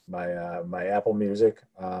my Apple Music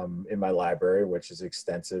in my library, which is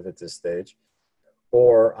extensive at this stage.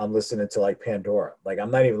 Or I'm listening to like Pandora. Like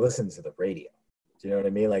I'm not even listening to the radio. Do you know what I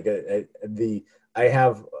mean? Like I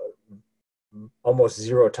have almost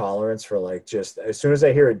zero tolerance for like just as soon as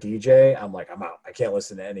I hear a DJ, I'm like I'm out. I can't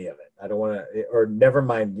listen to any of it. I don't want to. Or never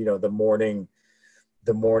mind. The morning.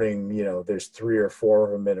 There's 3 or 4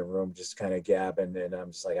 of them in a room just kind of gabbing, and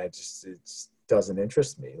I'm just like it doesn't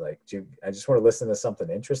interest me. Like I just want to listen to something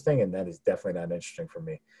interesting, and that is definitely not interesting for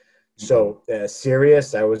me. So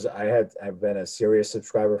Sirius, I've been a Sirius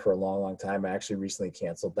subscriber for a long time. I actually recently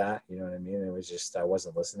canceled that. You know what I mean? It was just I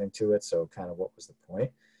wasn't listening to it. So kind of what was the point?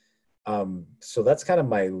 So that's kind of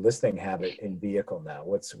my listening habit in vehicle now.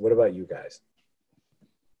 What about you guys?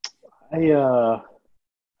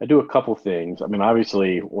 I do a couple things. I mean,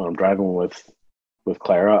 obviously, when I'm driving with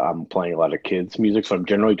Clara, I'm playing a lot of kids' music, so I'm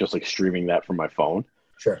generally just like streaming that from my phone.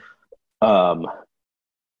 Sure.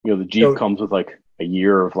 The Jeep comes with like a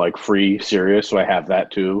year of like free Sirius, so I have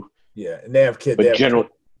that too. Yeah, and they have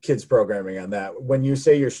kids programming on that. When you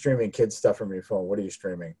say you're streaming kids stuff from your phone, what are you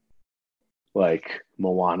streaming? Like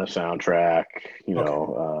Moana soundtrack,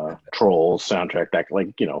 Trolls soundtrack, that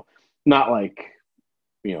like not like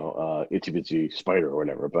Itsy Bitsy Spider or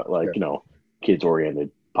whatever, but like kids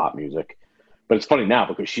oriented pop music. But it's funny now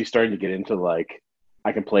because she's starting to get into like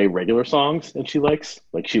I can play regular songs and she likes.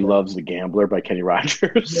 Like she loves The Gambler by Kenny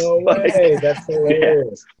Rogers. No way, that's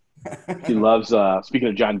hilarious. Yeah. She loves speaking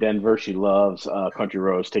of John Denver, she loves Country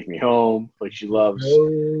Roads Take Me Home. Like she loves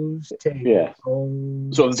Home.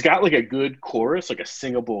 So it's got like a good chorus, like a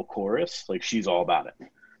singable chorus. Like she's all about it,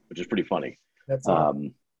 which is pretty funny. That's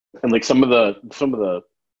awesome. And like some of the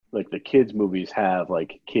like the kids movies have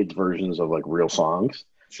like kids versions of like real songs.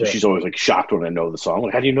 So she's always like shocked when I know the song.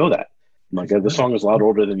 Like, how do you know that? I'm like, this song is a lot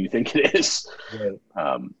older than you think it is.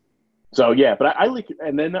 Right. So yeah, but I like,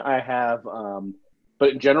 and then I have But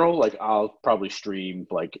in general, like I'll probably stream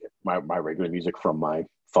like my regular music from my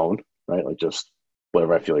phone, right? Like just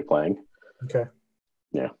whatever I feel like playing. Okay.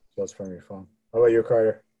 Yeah. So it's from your phone. How about you,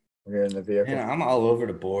 Carter? When you're in the vehicle? And I'm all over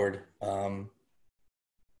the board.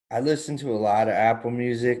 I listen to a lot of Apple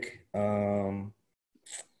Music. So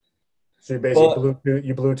you basically But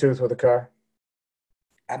Bluetooth with the car?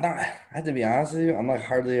 I'm not, I have to be honest with you, I'm like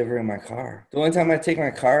hardly ever in my car. The only time I take my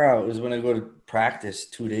car out is when I go to practice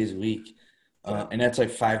 2 days a week. And that's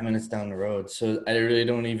like 5 minutes down the road. So I really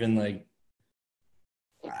don't even like,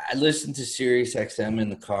 I listen to Sirius XM in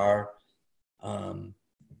the car.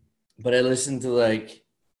 But I listen to like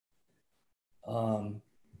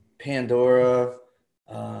Pandora,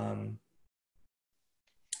 uh,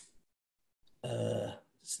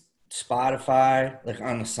 Spotify, like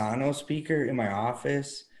on the Sonos speaker in my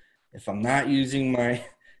office. If I'm not using my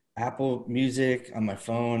Apple Music on my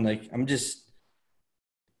phone, like I'm just,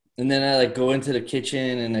 and then I like go into the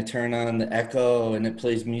kitchen and I turn on the Echo and it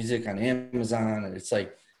plays music on Amazon, and it's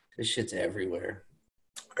like this shit's everywhere.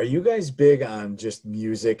 Are you guys big on just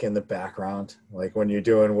music in the background? Like when you're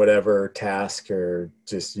doing whatever task or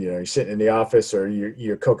just, you're sitting in the office or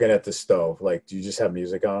you're cooking at the stove. Like, do you just have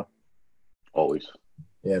music on? Always.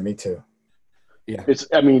 Yeah, me too. Yeah. It's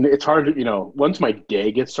hard to, once my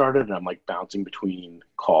day gets started and I'm like bouncing between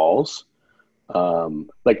calls,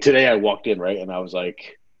 like today I walked in, right? And I was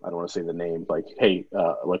like, I don't want to say the name, like, hey,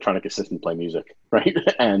 electronic assistant, play music, right?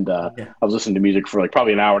 And Yeah. I was listening to music for like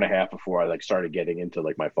probably an hour and a half before I like started getting into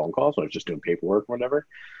like my phone calls. So I was just doing paperwork or whatever.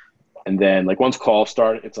 And then like once calls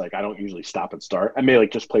start, it's like I don't usually stop and start. I may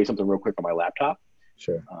like just play something real quick on my laptop.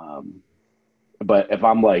 Sure. But if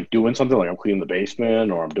I'm like doing something, like I'm cleaning the basement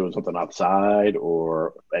or I'm doing something outside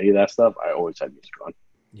or any of that stuff, I always have music on.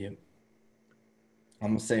 Yep.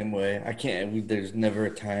 I'm the same way. I can't, there's never a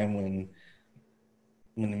time when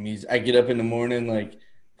the music, I get up in the morning, like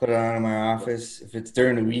put it on in my office. If it's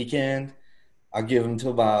during the weekend, I'll give them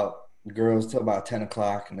till about the girls till about 10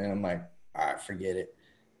 o'clock. And then I'm like, all right, forget it.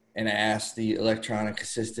 And I ask the electronic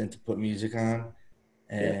assistant to put music on,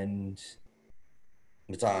 and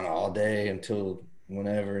it's on all day until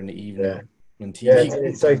whenever in the evening Yeah. when TV Yeah,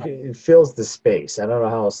 it's like it fills the space. I don't know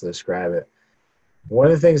how else to describe it. One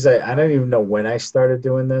of the things I don't even know when I started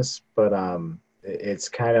doing this, but it's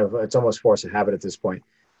almost forced a habit at this point.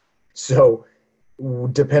 So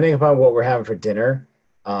depending upon what we're having for dinner,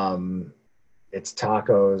 it's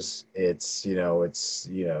tacos, it's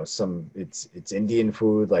Indian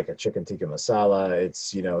food like a chicken tikka masala,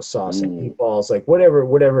 it's sauce and meatballs, like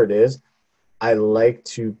whatever it is. I like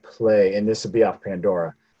to play, and this would be off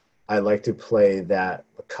Pandora. I like to play that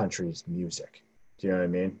country's music. Do you know what I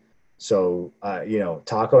mean? So,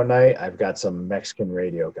 taco night, I've got some Mexican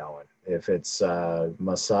radio going. If it's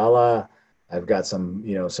masala, I've got some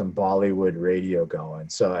Bollywood radio going.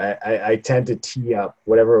 So I tend to tee up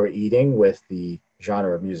whatever we're eating with the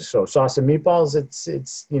genre of music. So sauce and meatballs,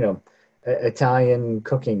 it's Italian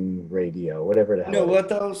cooking radio, whatever the hell. You know what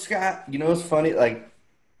though, Scott? You know it's funny. Like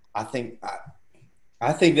I think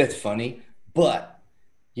I think that's funny, but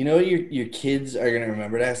your kids are gonna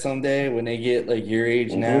remember that someday when they get like your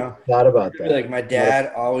age now. Thought about that. Like my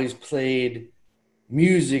dad always played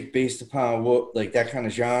music based upon what like that kind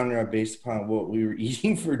of genre based upon what we were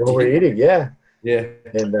eating for What we're dinner. eating, yeah. Yeah.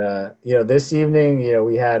 And this evening,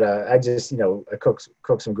 we had I just I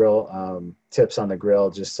cooked some grill tips on the grill,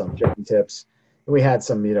 just some chicken tips. We had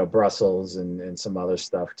some Brussels and some other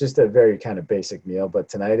stuff, just a very kind of basic meal. But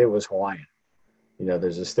tonight it was Hawaiian.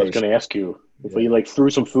 There's a I was station. going to ask you if we like threw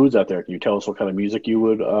some foods out there. Can you tell us what kind of music you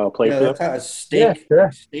would play Yeah, for that's them? how steak. Yeah,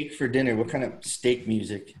 sure. Steak for dinner. What kind of steak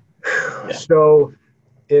music? Yeah. So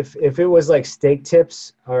if it was like steak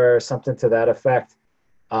tips or something to that effect,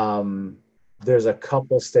 there's a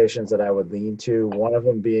couple stations that I would lean to. One of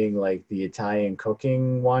them being like the Italian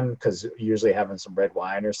cooking one, because usually having some red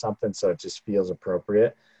wine or something, so it just feels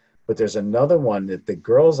appropriate. But there's another one that the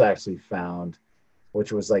girls actually found,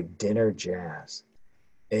 which was like dinner jazz,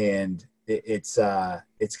 and it's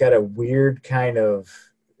got a weird kind of,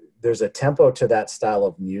 there's a tempo to that style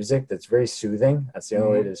of music that's very soothing. That's the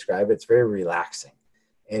only way to describe it. It's very relaxing,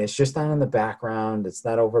 and it's just on in the background. It's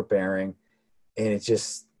not overbearing, and it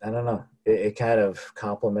just, I don't know. It kind of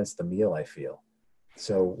complements the meal, I feel.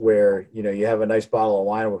 So where, you have a nice bottle of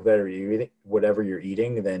wine with whatever you're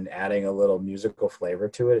eating, then adding a little musical flavor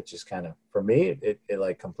to it, it just kind of, for me, it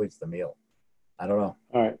like completes the meal. I don't know.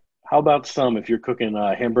 All right. How about if you're cooking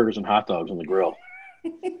hamburgers and hot dogs on the grill?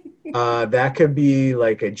 That could be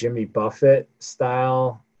like a Jimmy Buffett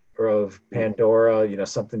style or of Pandora,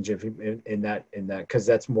 something Jimmy in that, because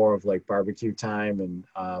that's more of like barbecue time. And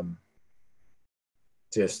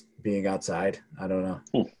just being outside. I don't know.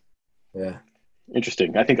 Yeah.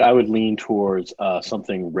 Interesting. I think I would lean towards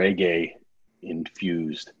something reggae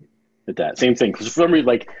infused with that. Same thing. Because for some reason,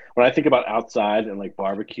 like when I think about outside and like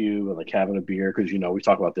barbecue and like having a beer, because we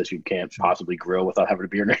talk about this, you can't possibly grill without having a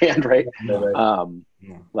beer in your hand, right? Right.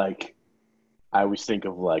 Like I always think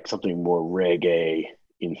of like something more reggae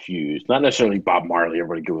infused, not necessarily Bob Marley.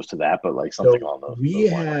 Everybody goes to that, but like something So on those. we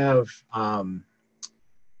those lines. have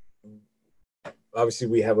obviously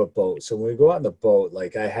we have a boat. So when we go out on the boat,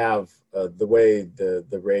 like I have the way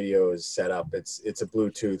the radio is set up, it's a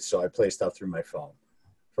Bluetooth, so I play stuff through my phone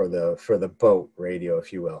for the boat radio,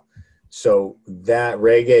 if you will. So that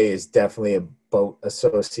reggae is definitely a boat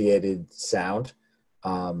associated sound.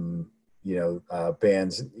 Bands,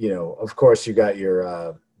 of course you got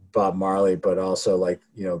your Bob Marley, but also like,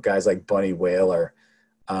 guys like Bunny Wailer.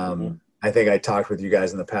 I think I talked with you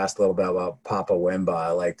guys in the past a little bit about Papa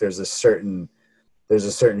Wemba. Like there's a certain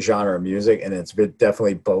genre of music, and it's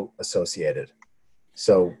definitely boat associated.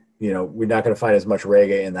 So, we're not going to find as much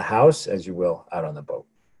reggae in the house as you will out on the boat.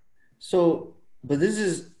 So, but this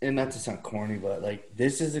is, and not to sound corny, but like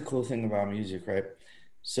this is the cool thing about music, right?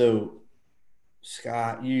 So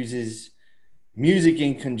Scott uses music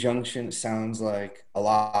in conjunction, it sounds like a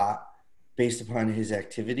lot based upon his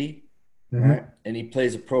activity, right? And he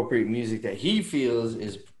plays appropriate music that he feels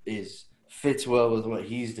is fits well with what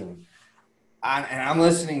he's doing. And I'm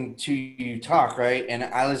listening to you talk, right? And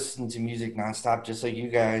I listen to music nonstop, just like you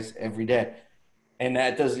guys, every day. And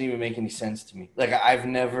that doesn't even make any sense to me. Like I've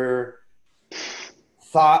never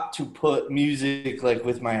thought to put music like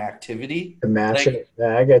with my activity. To match like, it.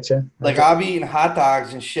 Yeah, I get you. Like I'll be eating hot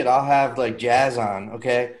dogs and shit. I'll have like jazz on,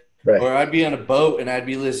 okay? Right. Or I'd be on a boat and I'd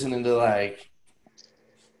be listening to like.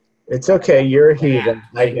 It's okay. You're a heathen.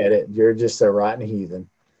 I get it. You're just a rotten heathen.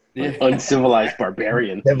 Yeah. Uncivilized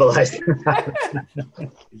barbarian. Civilized.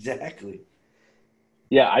 Exactly.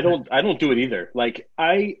 Yeah, I don't do it either. Like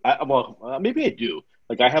maybe I do.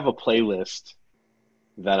 Like I have a playlist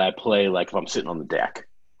that I play like if I'm sitting on the deck,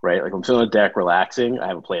 right? Like if I'm sitting on the deck relaxing, I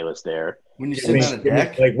have a playlist there. When you're sitting on a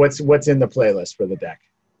deck, like what's in the playlist for the deck?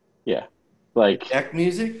 Yeah, like deck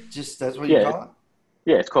music. Just that's what you call it.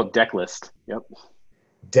 Yeah, it's called deck list. Yep.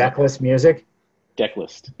 Decklist music. Deck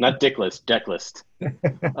list, not dick list. Deck list.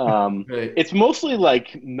 Right. It's mostly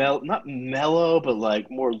like not mellow, but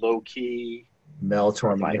like more low key. Mel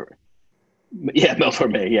Torme. Yeah, Mel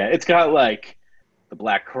Torme. Yeah, it's got like the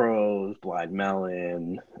Black Crowes, Blind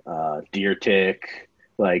Melon, Deer Tick.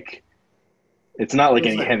 Like, it's not like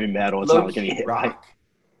any like heavy metal. It's not like any rock.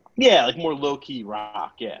 Yeah, like more low key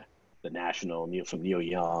rock. Yeah, the National, from Neil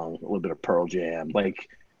Young, a little bit of Pearl Jam. Like,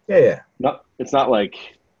 yeah. It's not like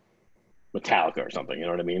Metallica or something. You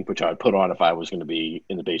know what I mean? Which I'd put on if I was going to be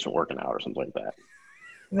in the basement working out or something like that.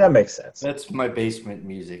 That makes sense. That's my basement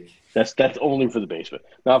music. That's only for the basement.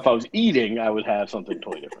 Now, if I was eating, I would have something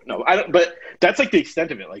totally different. No, I don't. But that's like the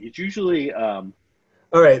extent of it. Like it's usually. All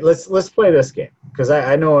right, let's play this game because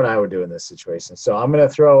I know what I would do in this situation. So I'm going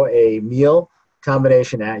to throw a meal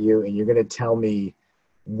combination at you, and you're going to tell me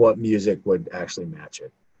what music would actually match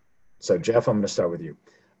it. So Jeff, I'm going to start with you.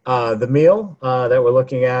 The meal that we're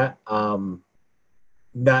looking at.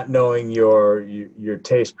 Not knowing your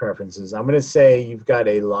taste preferences, I'm going to say you've got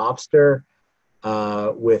a lobster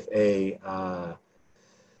with a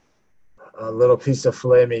little piece of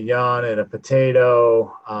filet mignon and a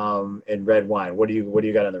potato and red wine. What do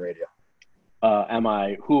you got on the radio?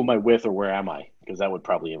 Who am I with or where am I? Because that would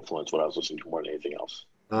probably influence what I was listening to more than anything else.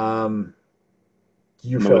 Am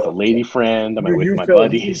I with a lady friend? Am I with my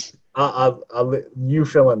buddies? You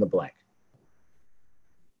fill in the blank.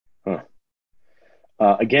 Huh.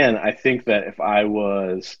 Again, I think that if I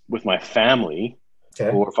was with my family,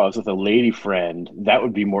 or if I was with a lady friend, that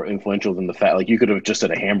would be more influential than the fact. Like you could have just said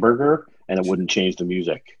a hamburger, and it wouldn't change the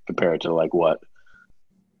music compared to like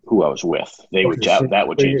who I was with. That would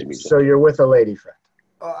change the music. So you're with a lady friend.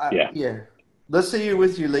 Yeah. Let's say you're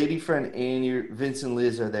with your lady friend and your Vince and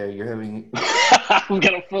Liz are there. You're having. We've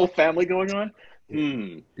got a full family going on.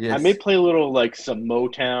 Yes. I may play a little like some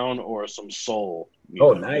Motown or some soul.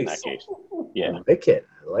 Oh, nice. In that case. Yeah. I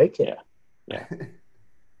like it. Yeah.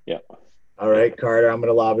 Yeah. All right, Carter, I'm going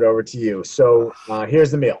to lob it over to you. So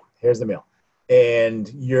here's the meal. And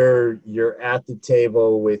you're at the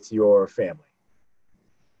table with your family.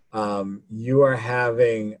 You are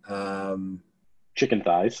having chicken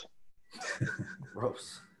thighs.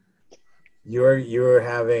 Gross. You're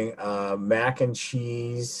having mac and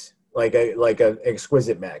cheese, like a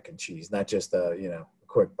exquisite mac and cheese, not just a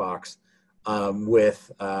quick box,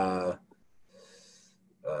 with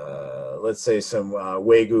let's say some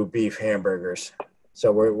Wagyu beef hamburgers.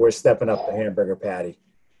 So we're stepping up the hamburger patty.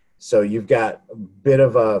 So you've got a bit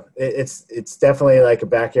of it's definitely like a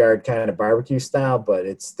backyard kind of barbecue style, but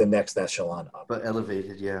it's the next echelon up. But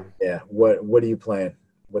elevated, yeah. Yeah. What are you playing?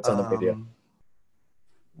 What's on the video?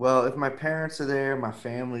 Well, if my parents are there, my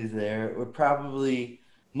family's there, we're probably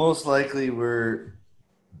most likely we're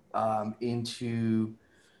into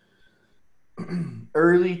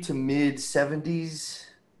early to mid 70s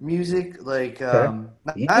music, like Okay.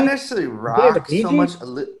 not Bee necessarily Gees? The rock Bee so much, Gees?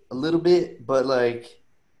 a little bit, but like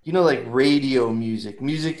like radio music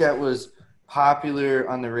that was popular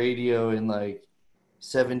on the radio in like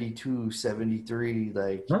 72, 73,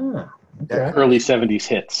 like Ah, that okay. kind of Early shit. '70s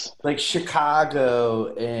hits. Like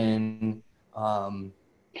Chicago and um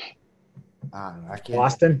I don't know, I can't.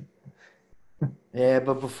 Boston, Yeah,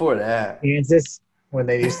 but before that, Kansas, when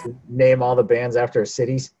they used to name all the bands after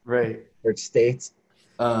cities right? or states.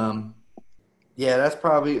 Um, yeah, that's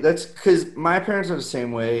because my parents are the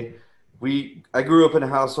same way. I grew up in a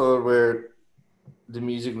household where the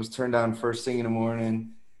music was turned on first thing in the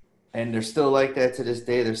morning, and they're still like that to this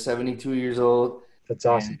day. They're 72 years old, That's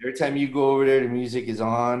and awesome. every time you go over there, the music is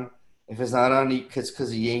on. If it's not on, it's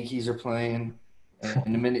because the Yankees are playing,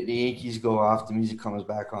 and the minute the Yankees go off, the music comes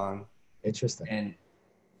back on, Interesting. and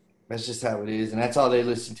that's just how it is, and that's all they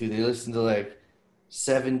listen to. They listen to like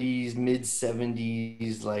 70s, mid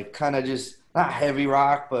 70s, like kind of just not heavy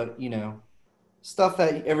rock, but stuff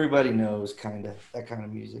that everybody knows, kind of that kind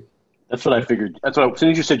of music. That's what I figured. That's what. As soon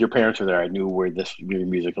as you said your parents were there, I knew where your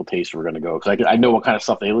musical tastes were going to go because I know what kind of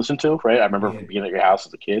stuff they listen to, right? I remember Yeah, being at your house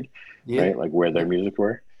as a kid, yeah, right? Like where their yeah, music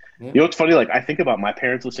were. yeah. You know what's funny? Like I think about my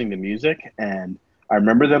parents listening to music, and I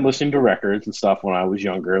remember them listening to records and stuff when I was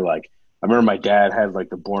younger. Like I remember my dad had like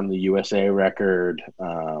the Born in the USA record.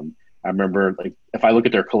 I remember like if I look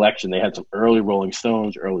at their collection, they had some early Rolling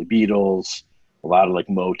Stones, early Beatles, a lot of like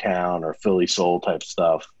Motown or Philly soul type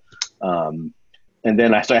stuff. Um, and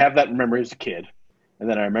then so I have that memory as a kid, and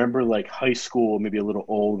then I remember like high school, maybe a little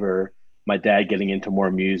older, my dad getting into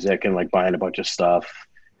more music and like buying a bunch of stuff,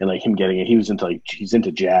 and like him getting it. He was into like he's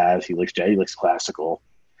into jazz. He likes jazz. He likes classical.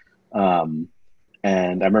 Um,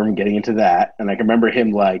 and I remember him getting into that, and I can remember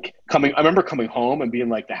him like coming. I remember coming home and being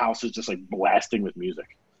like the house is just like blasting with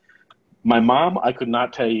music. My mom, I could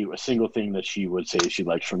not tell you a single thing that she would say she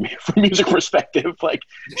likes from from music perspective. Like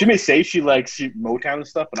she may say she likes Motown and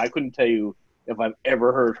stuff, but I couldn't tell you if I've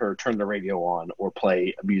ever heard her turn the radio on or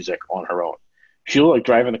play music on her own. She'll like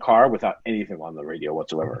drive in the car without anything on the radio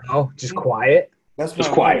whatsoever. Oh, just quiet. That's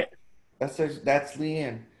Just my wife. quiet. That's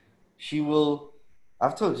Leanne. She will.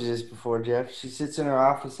 I've told you this before, Jeff. She sits in her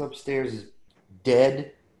office upstairs, is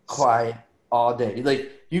dead quiet all day.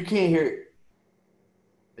 Like you can't hear.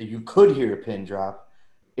 You could hear a pin drop.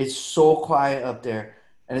 It's so quiet up there.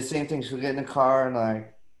 And the same thing. She'll get in the car and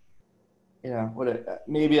like, what?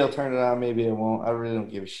 Maybe I'll turn it on. Maybe I won't. I really don't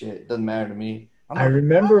give a shit. It doesn't matter to me. I'm I like,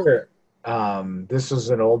 remember this was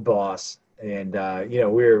an old boss, and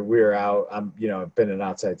we were out. I've been in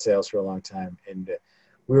outside sales for a long time, and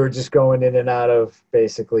we were just going in and out of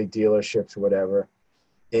basically dealerships, whatever.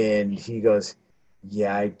 And he goes,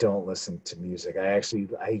 "Yeah, I don't listen to music.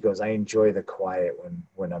 He goes, I enjoy the quiet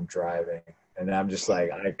when I'm driving." And I'm just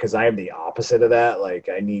like, because I am the opposite of that. Like,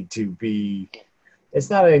 I need to be. It's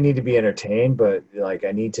not that I need to be entertained, but like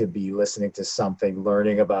I need to be listening to something,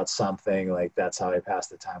 learning about something. Like that's how I pass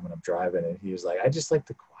the time when I'm driving. And he was like, I just like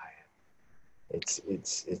the quiet.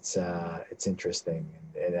 It's interesting,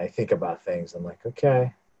 and I think about things. I'm like,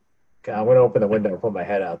 okay, I'm gonna open the window and put my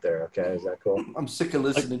head out there. Okay, is that cool? I'm sick of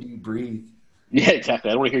Like listening to you breathe. yeah, exactly.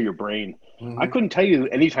 I don't want to hear your brain. I Hmm. couldn't tell you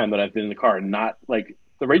any time that I've been in the car and not like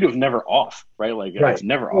the radio's never off, right? Like Right, it's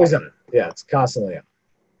never always off. on. Yeah, it's constantly on.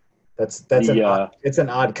 That's The it's an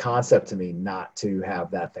odd concept to me not to have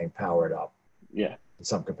that thing powered up yeah. in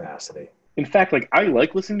some capacity. In fact, like I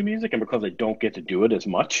like listening to music, and because I don't get to do it as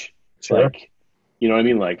much, Sure. like you know what I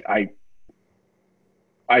mean. Like I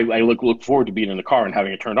look forward to being in the car and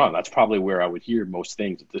having it turned on. That's probably where I would hear most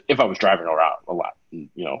things if I was driving around a lot,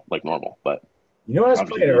 like normal. But You know what I was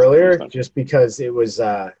obviously playing these earlier, things. just because it was,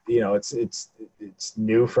 it's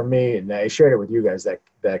new for me, and I shared it with you guys.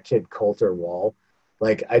 That kid Coulter Wall,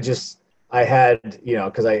 like I had,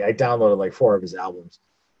 because I downloaded like 4 of his albums.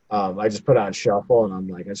 I just put it on shuffle, and I'm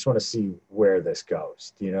like, I just want to see where this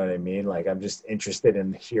goes. Do you know what I mean? Like, I'm just interested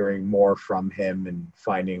in hearing more from him and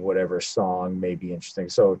finding whatever song may be interesting.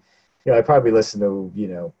 So, I probably listened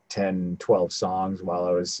to 10, 12 songs while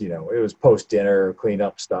I was, it was post dinner clean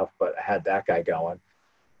up stuff, but I had that guy going,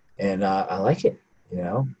 and I like it.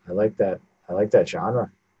 I like that. I like that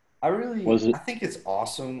genre. Was I it? think it's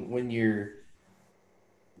awesome when you're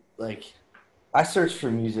like, I search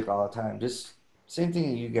for music all the time, just Same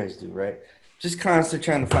thing that you guys do, right? Just constantly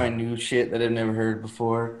trying to find new shit that I've never heard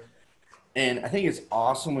before. And I think it's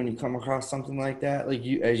awesome when you come across something like that, like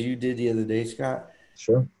you as you did the other day, Scott.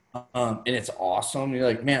 Sure. And it's awesome. You're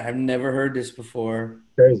like, man, I've never heard this before.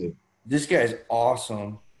 Crazy. This guy's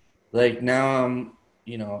awesome. Like now I'm,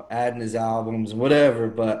 adding his albums, whatever.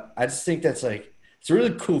 But I just think that's like it's a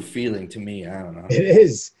really cool feeling to me. I don't know. It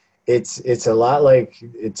is. It's a lot like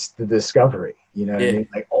it's the discovery. You know what I mean?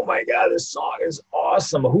 Like, oh my God, this song is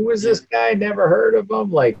awesome. Who is this guy? Never heard of him.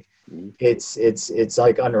 Like, it's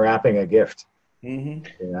like unwrapping a gift. Mm-hmm.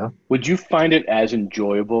 You know? Would you find it as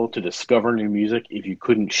enjoyable to discover new music if you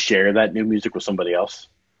couldn't share that new music with somebody else?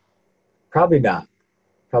 Probably not.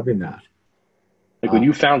 Probably not. Like when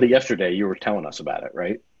you found it yesterday, you were telling us about it,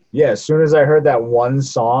 right? Yeah, as soon as I heard that one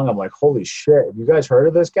song, I'm like, holy shit, have you guys heard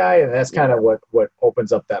of this guy? And that's kind of what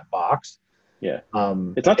opens up that box. Yeah.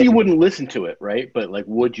 It's not that you wouldn't listen to it, right? But like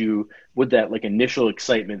would that like initial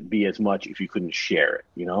excitement be as much if you couldn't share it,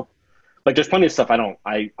 you know? Like there's plenty of stuff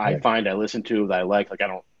I find I listen to that I like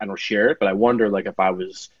I don't share it, but I wonder like if I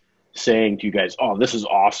was saying to you guys, "Oh, this is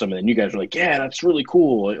awesome," and then you guys were like, "Yeah, that's really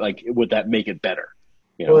cool." Like would that make it better?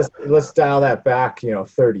 You know? Well, let's dial that back,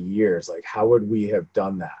 30 years. Like how would we have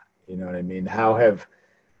done that? You know what I mean?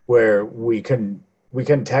 Where we couldn't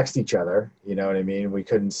text each other, you know what I mean? We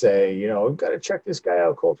couldn't say, we've got to check this guy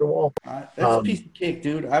out, Colter Wall. That's a piece of cake,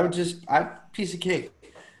 dude. Piece of cake.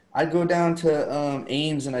 I'd go down to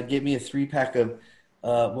Ames and I'd get me a 3-pack of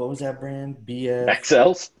what was that brand? BF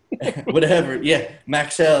Maxell's? Whatever. Yeah,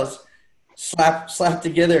 Maxell's. Slap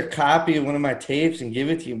together a copy of one of my tapes and give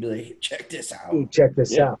it to you and be like, check this out. Ooh, check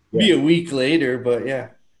this out. Yeah. Be a week later, but yeah.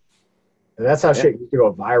 And that's how shit used to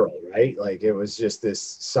go viral, right? Like it was just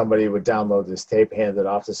somebody would download this tape, hand it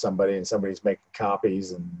off to somebody, and somebody's making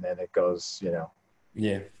copies, and then it goes,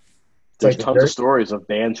 Yeah. There's tons of stories of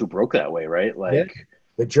bands who broke that way, right? Like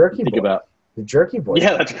the Jerky Boy. The Jerky Boy.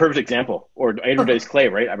 Yeah, that's a perfect example. Or Andrew Dice Clay,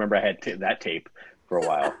 right? I remember I had that tape for a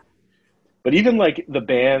while. But even like the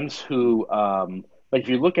bands who, like if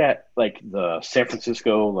you look at like the San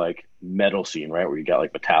Francisco like metal scene, right, where you got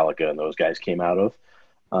like Metallica and those guys came out of,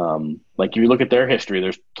 like you look at their history,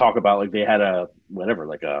 there's talk about like they had a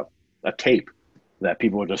tape that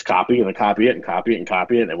people would just copy and then copy it and copy it and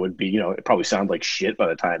copy it, and it would be it probably sounds like shit by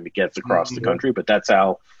the time it gets across the country, but that's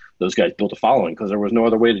how those guys built a following because there was no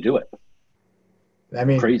other way to do it. I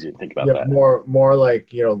mean, crazy to think about that. More like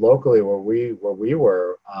locally where we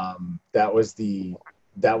were, that was the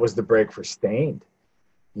break for Stained.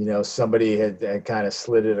 Somebody had kind of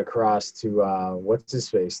slid it across to what's his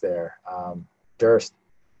face there, Durst,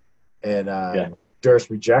 and Durst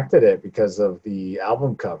rejected it because of the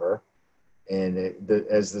album cover, and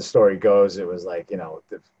as the story goes, it was like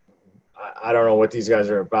I don't know what these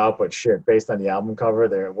guys are about, but shit, based on the album cover,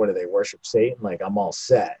 what do they worship Satan? Like, I'm all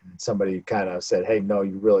set. And somebody kind of said, hey, no,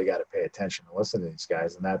 you really got to pay attention and listen to these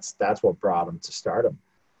guys. And that's what brought them to stardom.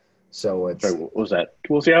 So it's. Sorry, what was that?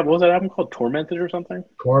 What was that album called? Tormented or something?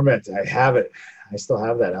 Tormented. I have it. I still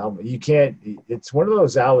have that album. You can't. It's one of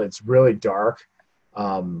those albums. It's really dark.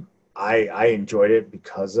 I enjoyed it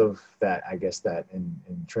because of that. I guess that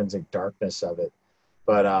intrinsic darkness of it.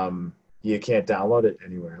 But you can't download it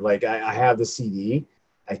anywhere. Like I have the CD,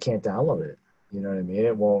 I can't download it. You know what I mean?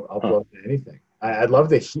 It won't upload to anything. I'd love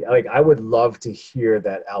to hear. Like I would love to hear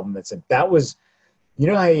that album. That was,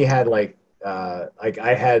 how you had like I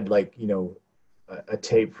had like a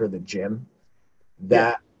tape for the gym.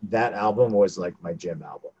 That album was like my gym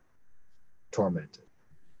album. Tormented.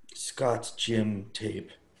 Scott's gym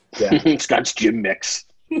tape. Yeah. Scott's gym mix.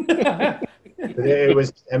 It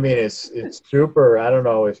was. I mean, it's super. I don't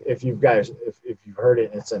know if you guys if you've heard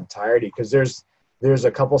it in its entirety, because there's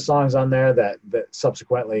a couple songs on there that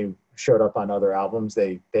subsequently showed up on other albums.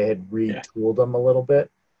 They had retooled them a little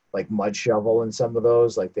bit, like Mud Shovel and some of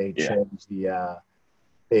those. Like they changed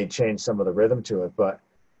some of the rhythm to it, but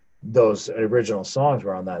those original songs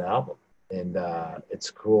were on that album, and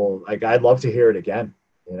it's cool. Like I'd love to hear it again.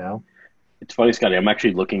 It's funny, Scotty. I'm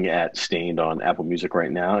actually looking at Stained on Apple Music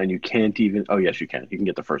right now, and you can't even. Oh, yes, you can. You can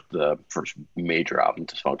get the first major album,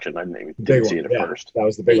 Dysfunction. I didn't see it at first. That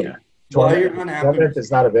was the big one. While you're on Apple, it's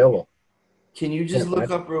not available. Can you just look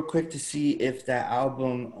up real quick to see if that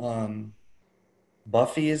album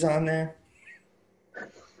Buffy is on there?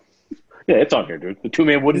 Yeah, it's on here, dude. The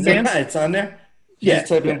two-man wooden band. It's on there. Just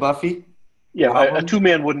type in Buffy. Yeah, a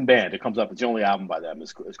two-man wooden band. It comes up. It's the only album by them.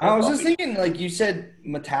 I was just thinking, like you said,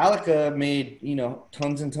 Metallica made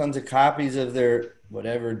tons and tons of copies of their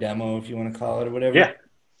whatever demo, if you want to call it, or whatever.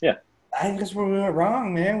 Yeah. I think that's where we went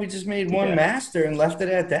wrong, man. We just made one master and left it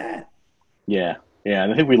at that. Yeah,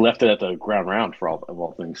 and I think we left it at the ground round for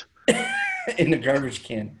all things. in the garbage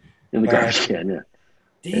can. In the garbage can, yeah.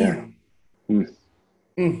 Damn.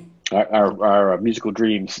 Yeah. Our musical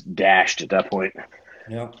dreams dashed at that point.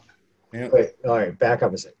 Yeah. Yeah. Wait, all right, back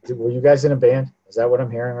up a second. Were you guys in a band? Is that what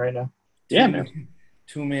I'm hearing right now? Yeah, man.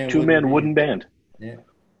 Two-man wooden band. Yeah.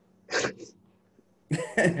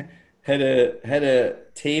 had a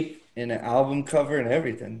tape and an album cover and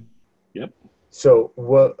everything. Yep. So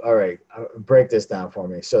what? All right, break this down for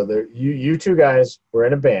me. So you two guys were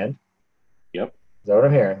in a band. Yep. Is that what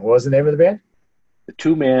I'm hearing? What was the name of the band? The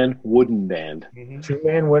two-man wooden band. Mm-hmm.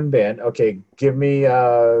 Two-man wooden band. Okay, give me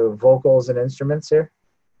vocals and instruments here.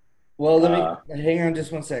 Well, let me hang on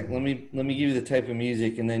just one sec. Let me give you the type of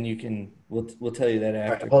music, and then we'll tell you that All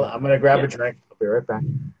after. right, hold on, I'm gonna grab a drink. I'll be right back.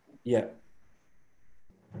 Yeah.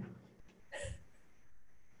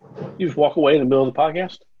 You just walk away in the middle of the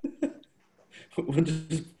podcast?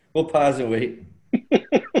 We'll pause and wait.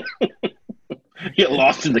 Get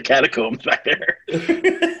lost in the catacombs back there.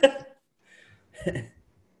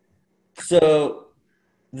 So,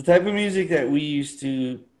 the type of music that we used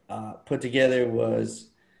to put together was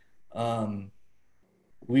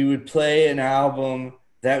we would play an album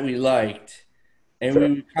that we liked, and we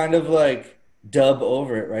would kind of like dub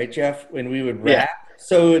over it, right, Jeff? When we would rap. Yeah.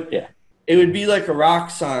 So it would be like a rock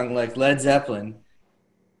song like Led Zeppelin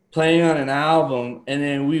playing on an album, and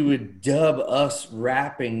then we would dub us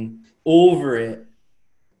rapping over it.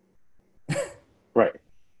 Right.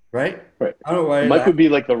 Right? Right. I don't know why. Mike would be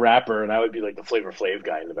like the rapper, and I would be like the Flavor Flav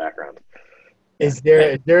guy in the background. Is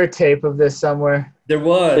there a tape of this somewhere? There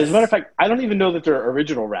was. As a matter of fact, I don't even know that they're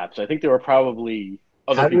original raps. I think they were probably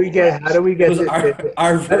other How do we people's get? raps. How do we It get was this?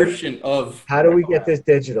 our version of. How do we get this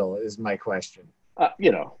digital? Is my question.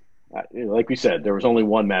 Like we said, there was only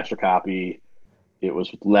one master copy. It was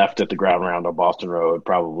left at the ground round on Boston Road,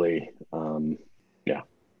 probably. Holy,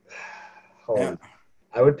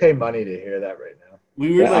 I would pay money to hear that right now.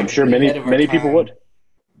 We were I'm sure ahead of our many people time would.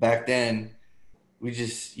 back then. We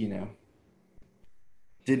just,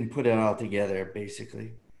 didn't put it all together,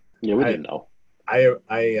 basically. Yeah, we didn't know. I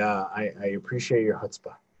appreciate your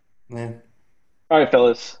chutzpah. Yeah. All right,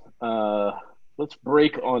 fellas. Let's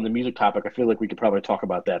break on the music topic. I feel like we could probably talk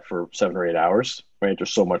about that for 7 or 8 hours. Right?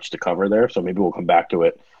 There's so much to cover there, so maybe we'll come back to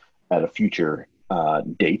it at a future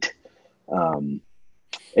date.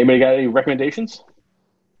 Anybody got any recommendations?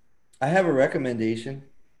 I have a recommendation.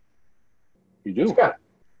 You do? Scott.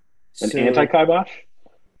 An anti-kibosh?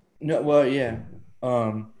 No, well, yeah.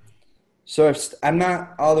 So I'm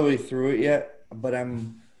not all the way through it yet, but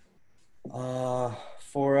I'm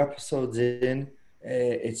 4 episodes in.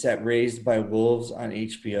 It's at Raised by Wolves on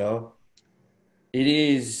HBO.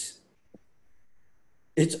 It's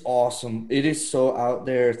awesome. It is so out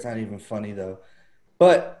there. It's not even funny though,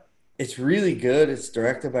 but it's really good. It's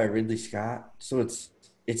directed by Ridley Scott, so it's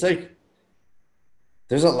like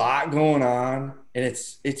there's a lot going on, and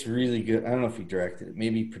it's really good. I don't know if he directed it,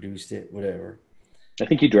 maybe he produced it, whatever. I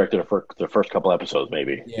think he directed the first couple episodes,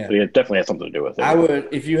 maybe. Yeah. But it definitely had something to do with it. I would,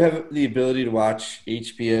 if you have the ability to watch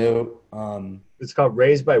HBO. It's called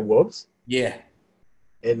Raised by Wolves. Yeah,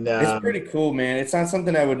 And it's pretty cool, man. It's not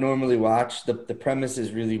something I would normally watch. The premise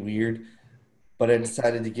is really weird, but I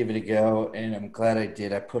decided to give it a go, and I'm glad I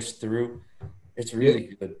did. I pushed through. It's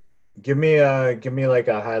really good. give me like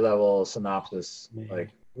a high level synopsis. Man. Like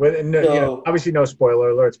obviously no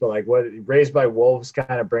spoiler alerts, but like what Raised by Wolves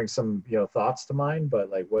kind of brings some thoughts to mind. But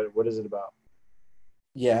like what is it about?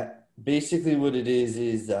 Yeah, basically what it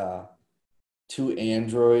is 2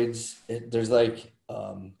 androids. There's like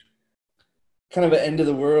kind of an end of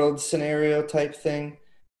the world scenario type thing,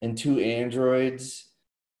 and 2 androids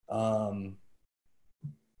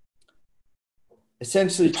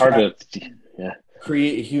essentially It's hard to,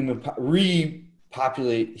 create a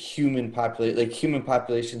repopulate human population. Like human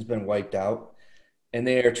population's been wiped out, and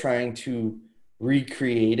they are trying to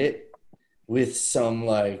recreate it with some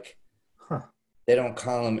they don't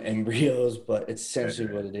call them embryos, but it's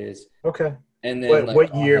essentially what it is. Okay. And then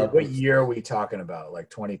What year are we talking about? Like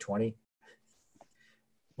 2020?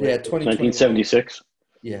 Yeah, 2020. 1976.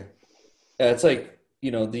 Yeah. It's like,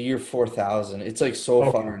 the year 4000. It's like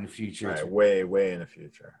so far in the future. Right, way in the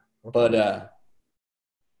future. Okay. But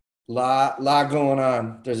lot going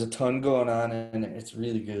on. There's a ton going on, and it's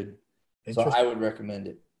really good. So I would recommend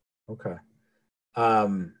it. Okay.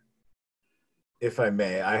 If I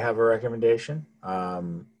may, I have a recommendation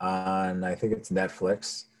on I think it's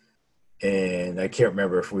Netflix, and I can't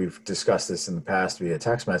remember if we've discussed this in the past via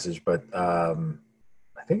text message, but I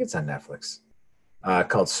think it's on Netflix,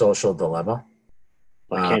 called Social Dilemma.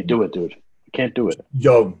 I can't do it, dude. I can't do it.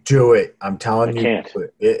 Yo, do it! I'm telling you, I can't.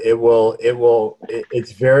 It will.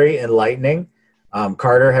 It's very enlightening.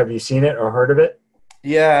 Carter, have you seen it or heard of it?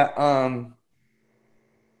 Yeah,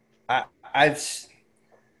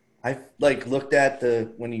 I've like looked at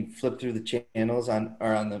the when you flip through the channels on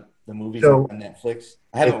the movies on So Netflix.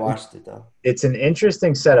 I it, haven't watched it though. it's an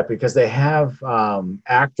interesting setup because they have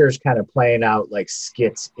actors kind of playing out like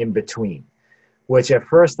skits in between, which at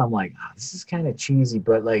first I'm like, oh, this is kind of cheesy,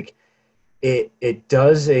 but like it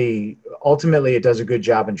does ultimately it does a good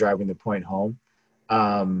job in driving the point home.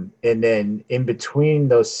 And then in between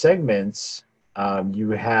those segments,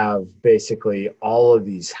 you have basically all of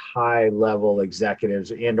these high level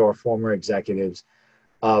executives and or former executives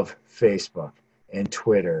of Facebook and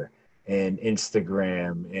Twitter and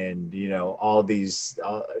Instagram and all these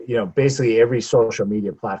basically every social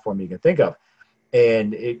media platform you can think of,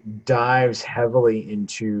 and it dives heavily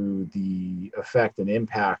into the effect and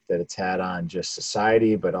impact that it's had on just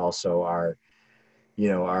society, but also our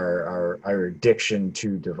our addiction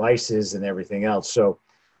to devices and everything else. So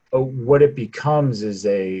what it becomes is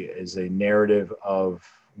a narrative of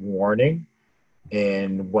warning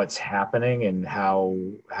and what's happening and how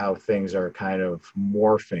things are kind of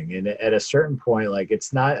morphing. And at a certain point, like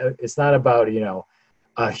it's not about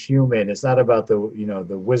a human. It's not about the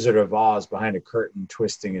Wizard of Oz behind a curtain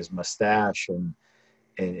twisting his mustache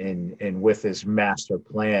and with his master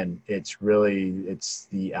plan. It's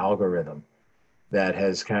the algorithm that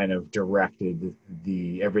has kind of directed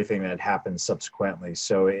the everything that happens subsequently.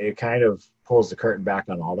 So it kind of pulls the curtain back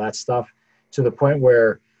on all that stuff to the point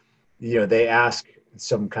where they ask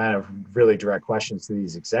some kind of really direct questions to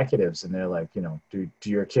these executives, and they're like, do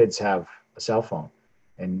your kids have a cell phone?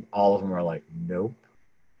 And all of them are like, nope.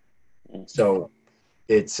 So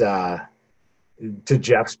it's to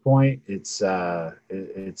Jeff's point, it's a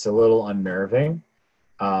little unnerving.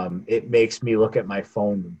 It makes me look at my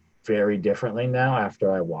phone very differently now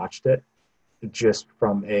after I watched it, just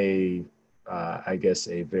from I guess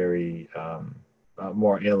a very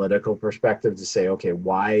more analytical perspective, to say, okay,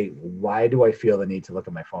 why do I feel the need to look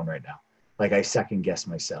at my phone right now? Like I second guess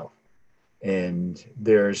myself, and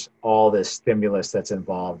there's all this stimulus that's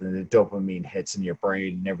involved, and the dopamine hits in your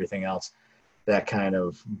brain and everything else that kind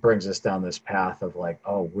of brings us down this path of like,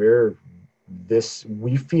 oh,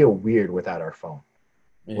 we feel weird without our phone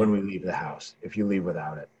when we leave the house, if you leave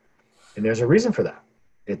without it. And there's a reason for that.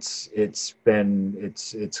 It's kind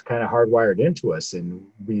of hardwired into us, and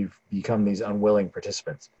we've become these unwilling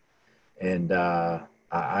participants. And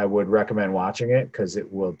I would recommend watching it because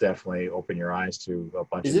it will definitely open your eyes to a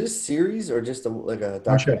bunch Is of it a series or just like a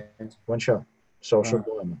one show. documentary? One show. Social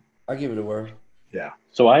Dilemma. I'll give it a whirl. Yeah.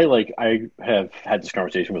 So I have had this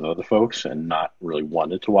conversation with other folks and not really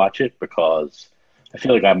wanted to watch it because I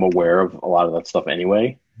feel like I'm aware of a lot of that stuff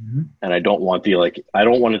anyway. Mm-hmm. And I don't want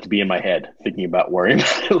it to be in my head thinking about worrying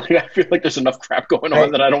about it. Like, I feel like there's enough crap going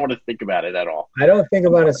on that I don't want to think about it at all. I don't think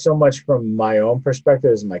about it so much from my own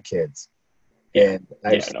perspective as my kids. And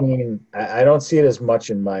I don't see it as much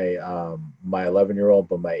in my 11-year-old,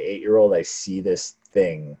 but my 8-year-old, I see this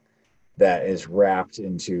thing that is wrapped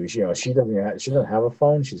into, she doesn't have a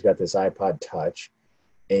phone. She's got this iPod Touch,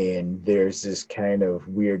 and there's this kind of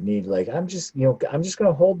weird need, like, I'm just going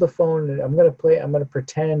to hold the phone and I'm going to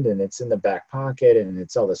pretend, and it's in the back pocket and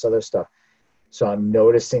it's all this other stuff. So I'm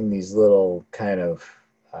noticing these little kind of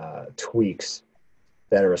tweaks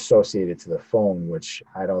that are associated to the phone, which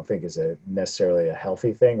I don't think is necessarily a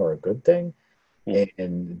healthy thing or a good thing.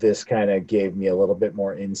 And this kind of gave me a little bit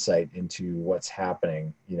more insight into what's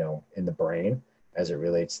happening, in the brain as it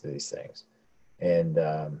relates to these things. And,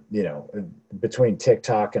 between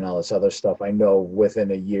TikTok and all this other stuff, I know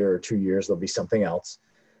within a year or 2 years, there'll be something else.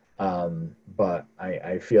 But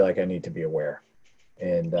I feel like I need to be aware.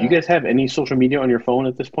 And do you guys have any social media on your phone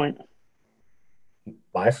at this point?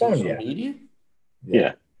 My phone, Social media?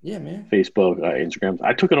 Yeah. Yeah, man. Facebook, Instagram.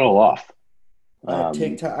 I took it all off. I got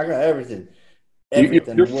TikTok. I got everything.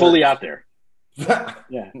 You're fully out there. Yeah.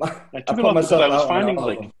 I took it off because I was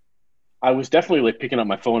finding I was definitely like picking up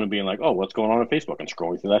my phone and being like, oh, what's going on Facebook, and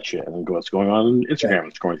scrolling through that shit, and then what's going on on Instagram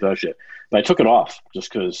and scrolling through that shit. But I took it off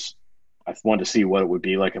just because I wanted to see what it would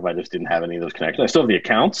be like if I just didn't have any of those connections. I still have the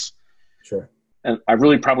accounts. Sure. And I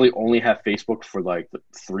really probably only have Facebook for like the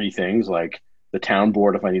 3 things, like the town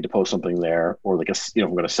board if I need to post something there, or like if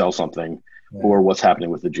I'm going to sell something, or what's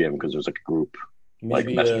happening with the gym because there's like a group.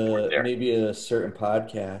 Maybe maybe a certain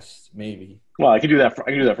podcast, maybe. Well, I can do that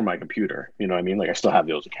from my computer. You know what I mean? Like I still have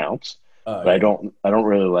those accounts, but yeah. I don't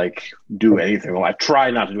really like do anything. Well, I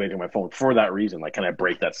try not to do anything on my phone for that reason. Like, can I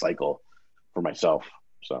break that cycle for myself?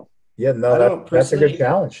 So yeah, no, that's a good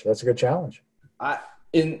challenge. That's a good challenge.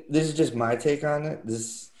 And this is just my take on it.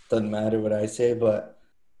 This doesn't matter what I say, but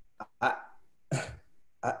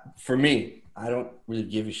for me, I don't really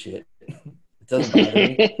give a shit. It doesn't bother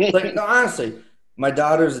me. Like, no, honestly, my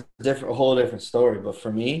daughter's a whole different story. But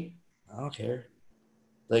for me, I don't care.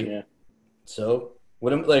 Like, Yeah. so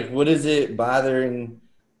what is it bothering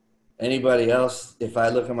anybody else if I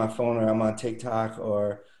look at my phone or I'm on TikTok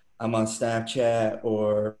or I'm on Snapchat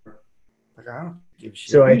or like I don't give a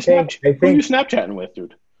shit. So Who you Snapchatting with,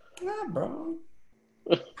 dude? Nah, bro.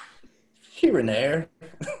 Here and there.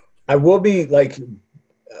 I would be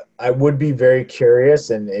very curious,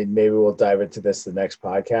 and maybe we'll dive into this the next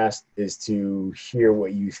podcast, is to hear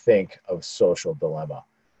what you think of Social Dilemma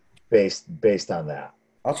based on that.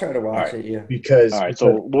 I'll try to watch it, yeah. Because all right,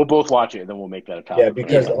 so we'll both watch it and then we'll make that a topic. Yeah,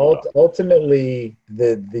 because ultimately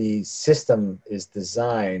the system is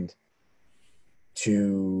designed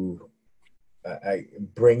to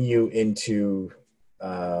bring you into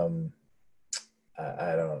I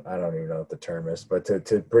don't even know what the term is, but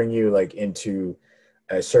to bring you like into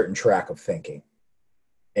a certain track of thinking,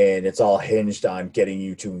 and it's all hinged on getting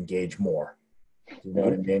you to engage more. You know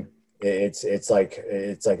what I mean? It's like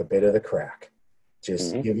a bit of the crack.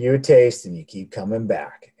 Just give you a taste and you keep coming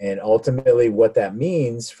back. And ultimately what that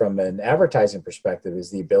means from an advertising perspective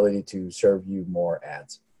is the ability to serve you more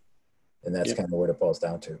ads. And that's kind of what it boils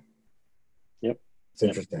down to. Yep. It's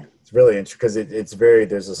interesting. It's really interesting because it's very,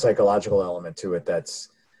 there's a psychological element to it that's,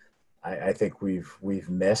 I think we've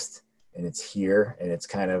missed, and it's here, and it's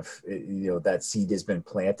kind of, that seed has been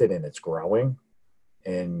planted and it's growing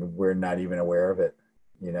and we're not even aware of it.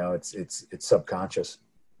 It's subconscious.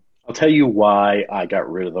 I'll tell you why I got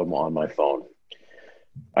rid of them on my phone.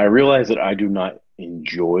 I realize that I do not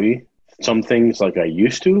enjoy some things like I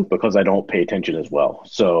used to because I don't pay attention as well.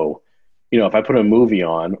 So, if I put a movie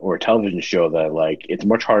on or a television show that I like, it's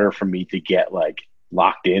much harder for me to get like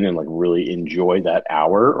locked in and like really enjoy that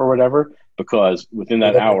hour or whatever, because within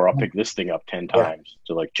that hour, I'll pick this thing up 10 times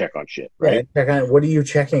to like check on shit. Right. Yeah, check on, what are you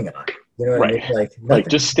checking on? You know what I mean? Like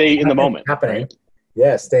just stay in the moment. Happening. Right?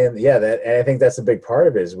 Yeah, and I think that's a big part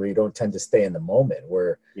of it is we don't tend to stay in the moment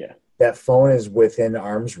where that phone is within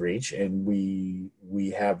arm's reach, and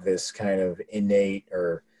we have this kind of innate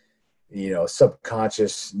or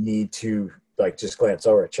subconscious need to like just glance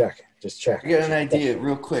over, check. I got an idea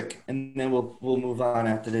real quick, and then we'll move on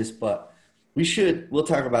after this. But we'll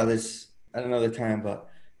talk about this at another time. But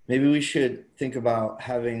maybe we should think about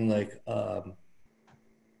having like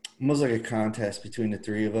almost like a contest between the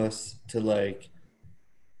three of us to like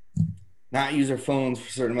not use our phones for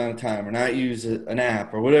a certain amount of time, or not use an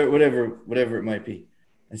app, or whatever it might be,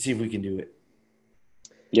 and see if we can do it.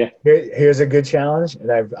 Yeah. Here's a good challenge, and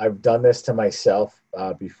I've done this to myself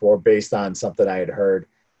before based on something I had heard,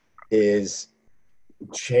 is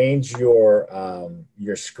change your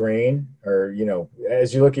screen, or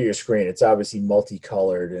as you look at your screen, it's obviously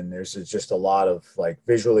multicolored, and there's just a lot of like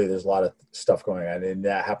visually there's a lot of stuff going on, and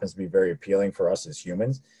that happens to be very appealing for us as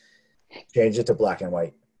humans. Change it to black and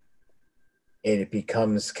white. And it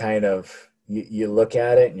becomes kind of, you look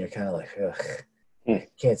at it and you're kind of like, ugh,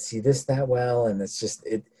 can't see this that well. And it's just,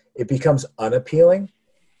 it becomes unappealing,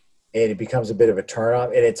 and it becomes a bit of a turn off,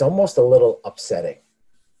 and it's almost a little upsetting.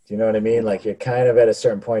 Do you know what I mean? Like you're kind of at a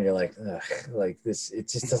certain point, you're like, ugh, like this, it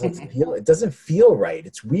just doesn't feel right.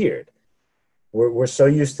 It's weird. We're so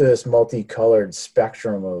used to this multicolored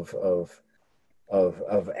spectrum of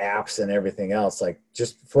apps and everything else. Like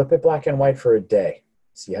just flip it black and white for a day.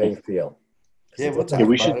 See how you feel. Yeah, we'll talk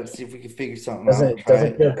about it, see if we can figure something out. It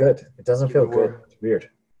doesn't feel good. It doesn't feel good. It's weird.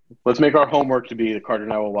 Let's make our homework to be that Carter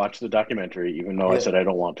and I will watch the documentary, even though I said I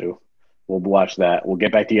don't want to. We'll watch that. We'll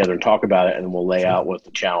get back together and talk about it, and then we'll lay out what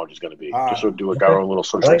the challenge is going to be. Just sort of do our own little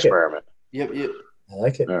social experiment. Yep. I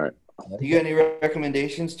like it. All right. You got any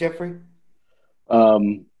recommendations, Jeffrey? I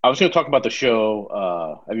was going to talk about the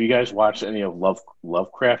show. Have you guys watched any of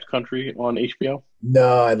Lovecraft Country on HBO?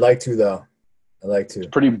 No, I'd like to though. I'd like to. It's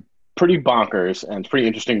pretty bonkers, and it's pretty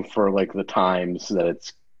interesting for like the times that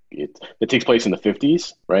it takes place in the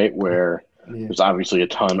 50s, right? Where there's obviously a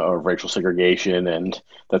ton of racial segregation and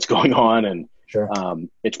that's going on, and sure.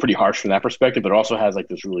 It's pretty harsh from that perspective, but it also has like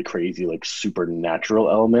this really crazy like supernatural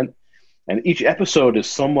element. And each episode is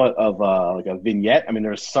somewhat of like a vignette. I mean,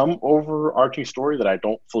 there's some overarching story that I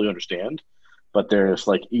don't fully understand, but there's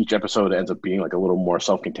like each episode ends up being like a little more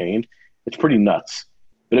self-contained. It's pretty nuts.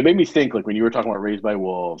 But it made me think, like when you were talking about Raised by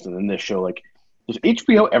Wolves and then this show, like does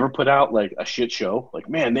HBO ever put out like a shit show? Like,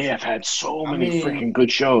 man, they have had so many freaking good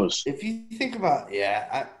shows. If you think about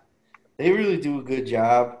they really do a good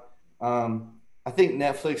job. I think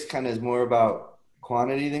Netflix kind of is more about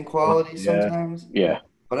quantity than quality sometimes. Yeah.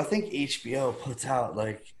 But I think HBO puts out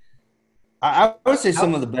like I would say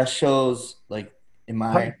some of the best shows, like in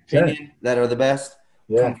my opinion, that are the best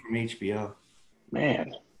come from HBO.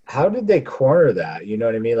 Man. How did they corner that? You know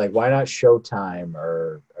what I mean? Like, why not Showtime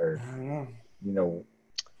or I don't know. you know,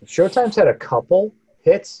 Showtime's had a couple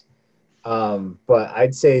hits, but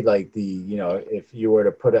I'd say like if you were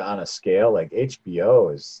to put it on a scale, like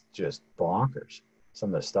HBO is just bonkers.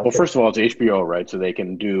 Some of the stuff. Well, first of all, it's HBO, right? So they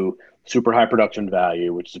can do super high production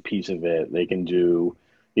value, which is a piece of it. They can do,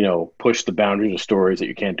 push the boundaries of stories that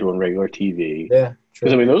you can't do on regular TV. Yeah,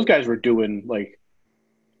 Because, I true. mean, those guys were doing, like,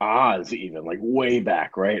 Oz even, like, way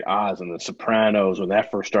back, right? Oz and The Sopranos when that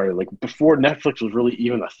first started, like, before Netflix was really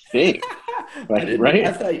even a thing. Like,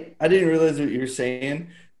 right? I didn't realize what you were saying.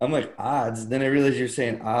 I'm like odds. Then I realized you're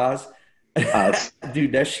saying Oz. Oz.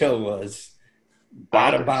 Dude, that show was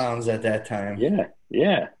out of Bonkers. bounds at that time. Yeah,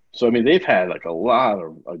 yeah. So, I mean, they've had, like, a lot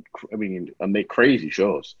of, make crazy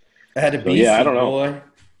shows. I had a So, yeah, I beastie don't know. boy.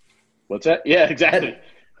 What's that? Yeah, exactly.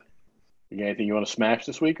 You got anything you want to smash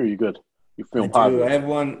this week, or are you good? You I feeling do. positive? I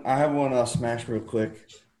have one. I'll smash real quick.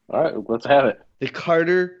 All right, let's have it. The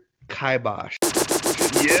Carter Kibosh.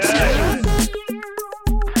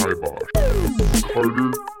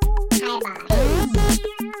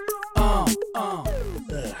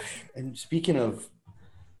 Ugh. And speaking of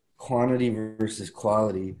quantity versus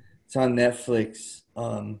quality, it's on Netflix.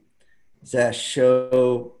 It's that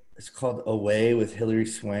show. It's called Away with Hilary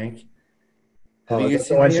Swank. Have Oh, you is that the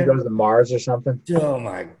seen one it she yet? goes to Mars or something? Oh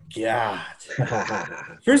my God.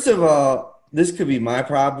 First of all, this could be my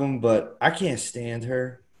problem, but I can't stand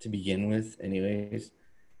her to begin with, anyways.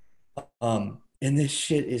 And this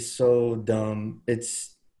shit is so dumb.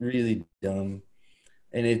 It's really dumb.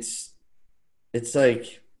 And it's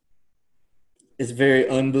like it's very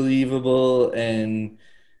unbelievable and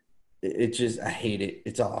it just I hate it.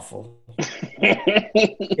 It's awful.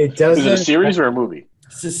 It Is doesn't. it a series or a movie?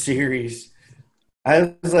 It's a series.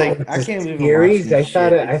 I was like, It's I a can't believe I'm series. watching I this thought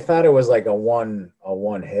shit. I thought it was like a one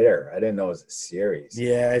hitter. I didn't know it was a series.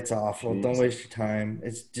 Yeah, it's awful. Don't Jeez. waste your time.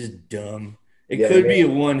 It's just dumb. It Yeah, could yeah. be a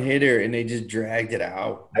one hitter, and they just dragged it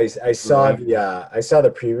out. I saw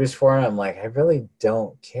the previews for it. I'm like, I really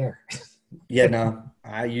don't care. Yeah, no,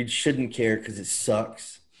 you shouldn't care because it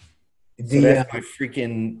sucks. So The that's my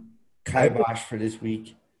freaking kibosh for this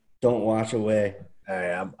week. Don't watch Away.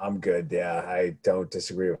 I'm good. Yeah, I don't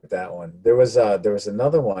disagree with that one. There was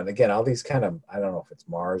another one. Again, all these kind of I don't know if it's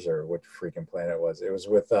Mars or what freaking planet it was. It was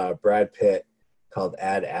with Brad Pitt called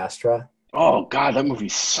Ad Astra. Oh God, that movie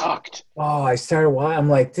sucked. Oh, I started watching. I'm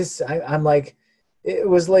like this. I'm like, it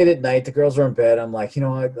was late at night. The girls were in bed. I'm like,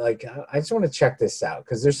 I just want to check this out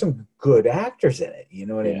because there's some good actors in it. You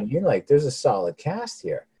know what I Yeah. mean? Like, there's a solid cast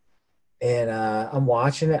here. And I'm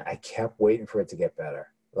watching it. I kept waiting for it to get better.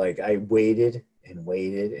 Like, I waited and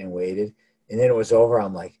waited and waited, and then it was over.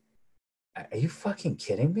 I'm like, are you fucking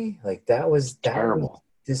kidding me? Like, that was Terrible.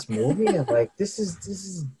 this movie. I'm like, this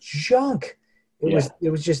is junk. It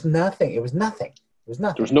was just nothing. It was nothing. It was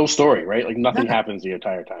nothing. There was no story, right? Like nothing No. happens the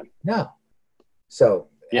entire time. No. So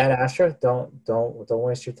Yeah. Ad Astra, don't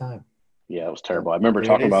waste your time. Yeah, it was terrible. I remember There it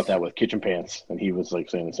talking is. about that with Kitchen Pants, and he was like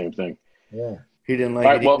saying the same thing. Yeah. He didn't like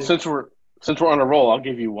All right, it well, either. since we're on a roll, I'll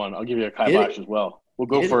give you one. I'll give you a kibosh as well. We'll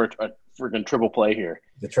go Get for a freaking triple play here.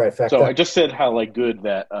 The trifecta. So I just said how like good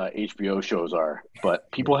that HBO shows are, but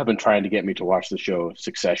people have been trying to get me to watch the show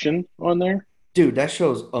Succession on there. Dude, that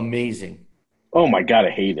show's amazing. Oh my God,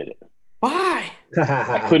 I hated it. Why?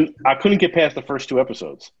 I couldn't get past the first 2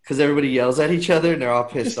 episodes. Because everybody yells at each other and they're all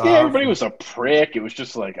pissed off. Yeah, everybody was a prick. It was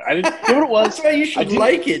just like I didn't. You know what it was? That's why you should didn't-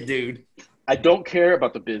 like it, dude. I don't care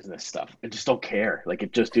about the business stuff. I just don't care. Like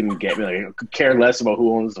it just didn't get me. Like I could care less about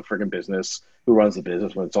who owns the freaking business, who runs the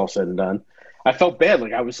business when it's all said and done. I felt bad.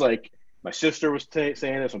 Like I was like, my sister was saying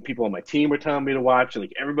this when people on my team were telling me to watch.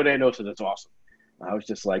 Like everybody I know said that's awesome. I was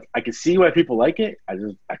just like, I can see why people like it.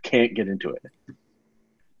 I can't get into it.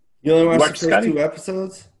 You only watched Watch the first Scotty? 2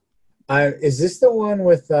 episodes? Is this the one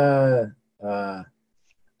with I'm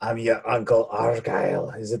your Uncle Argyle?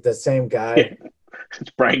 Is it the same guy?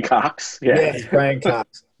 It's Brian Cox. Yeah, Yeah. it's Brian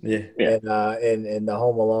Cox Yeah. Yeah. and the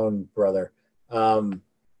Home Alone brother.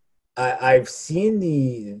 I've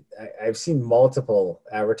seen multiple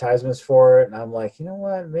advertisements for it, and I'm like, you know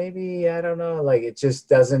what? Maybe I don't know. Like it just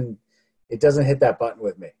doesn't hit that button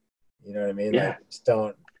with me. You know what I mean? Yeah. Like just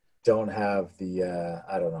don't have the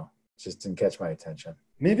I don't know. Just didn't catch my attention.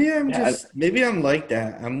 Maybe I'm Yeah, maybe I'm like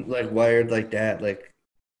that. I'm like wired like that, like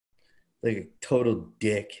a total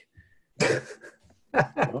dick.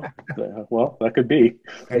 Well, that could be.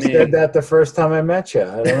 I said that the first time I met you.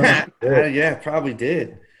 I don't know. Yeah, probably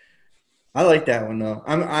did. I like that one though.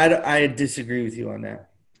 I disagree with you on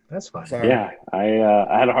that. That's fine. Sorry. Yeah, I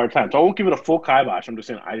had a hard time. So I won't give it a full kibosh. I'm just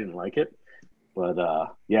saying I didn't like it. But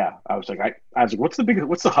yeah, I was like, what's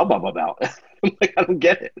the hubbub about? I'm like, I don't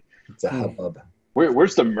get it. It's a hubbub.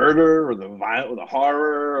 Where's the murder or the violence or the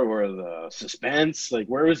horror or the suspense? Like,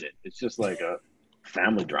 where is it? It's just like a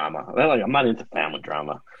family drama. I'm not into family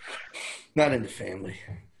drama. Not into family.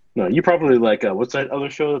 No, you probably like what's that other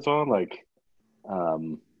show that's on? Like,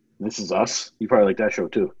 um, This Is Us. You probably like that show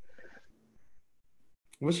too.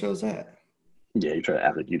 What show is that? Yeah, you try to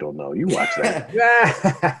act like you don't know. You watch that.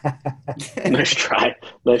 Yeah. Nice try.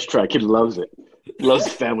 Nice try. Kid loves it. Loves the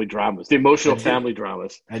family dramas, the emotional I do. family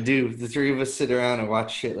dramas. I do. The three of us sit around and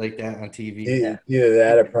watch shit like that on TV. Either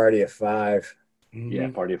that or Party of Five. Yeah,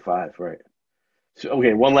 Mhm. Party of Five, right. So,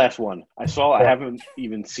 okay, one last one. I haven't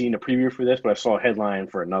even seen a preview for this, but I saw a headline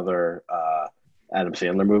for another Adam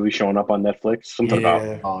Sandler movie showing up on Netflix. Something about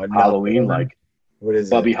Yeah. Oh, no. Halloween, like What is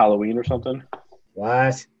Bubby it? Halloween or something.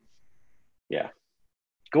 What? Yeah.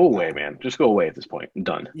 Go away, man. Just go away at this point. I'm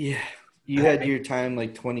done. Yeah. You had your time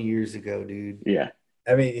like 20 years ago, dude. Yeah.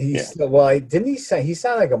 I mean, didn't he say he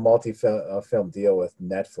signed like a multi-film deal with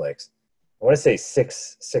Netflix? I want to say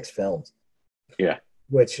six films. Yeah.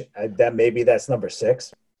 Which that's number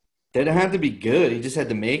 6. They didn't have to be good. He just had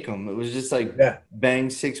to make them. It was just like Yeah. bang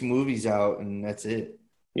 6 movies out and that's it.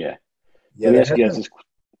 Yeah. Yeah. Let me that ask you guys hasn't-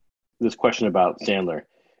 this question about Sandler.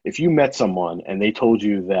 If you met someone and they told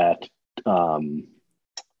you that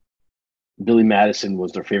Billy Madison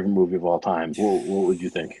was their favorite movie of all time, what would you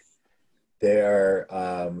think? They are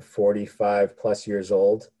 45 plus years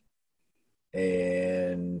old,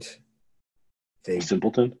 and they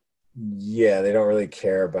Simpleton? they don't really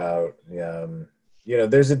care about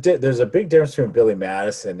there's a big difference between Billy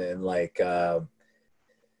Madison and like oh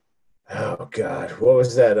god, what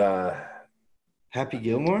was that Happy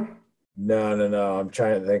Gilmore? no, I'm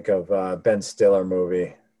trying to think of Ben Stiller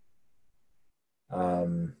movie.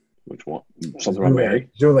 Which one? Something about Mary?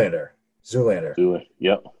 Zoolander. Do it.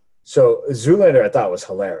 Yep. So Zoolander I thought was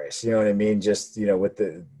hilarious. You know what I mean? Just, with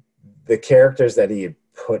the characters that he had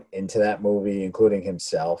put into that movie, including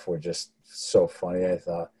himself, were just so funny, I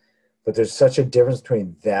thought. But there's such a difference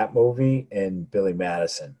between that movie and Billy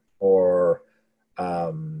Madison or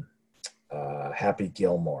Happy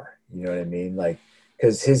Gilmore. You know what I mean? Like,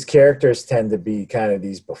 because his characters tend to be kind of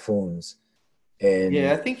these buffoons. And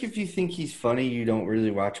Yeah, I think if you think he's funny, you don't really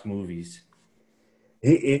watch movies.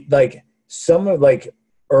 like some of like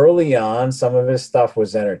early on, some of his stuff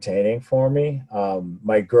was entertaining for me.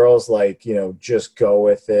 My girls like, Just Go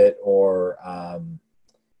With It or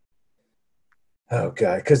oh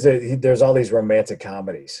god, because there's all these romantic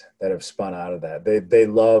comedies that have spun out of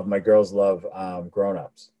that. My girls love Grown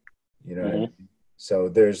Ups. You know what I mean? So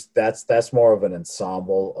that's more of an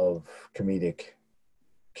ensemble of comedic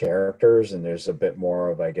characters, and there's a bit more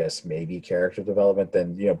of, I guess, maybe character development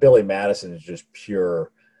than Billy Madison is just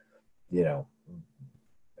pure, Billy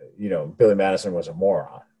Madison was a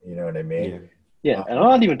moron. You know what I mean? Yeah, and I'm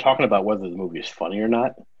not even talking about whether the movie is funny or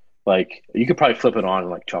not. Like, you could probably flip it on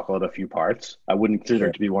and like chuckle at a few parts. I wouldn't consider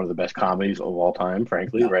it to be one of the best comedies of all time,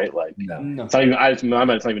 frankly, right? Like, No. it's not even it's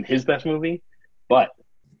not even his best movie. But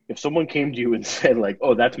if someone came to you and said like,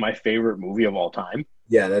 "Oh, that's my favorite movie of all time,"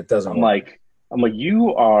 Yeah, that doesn't I'm work. like,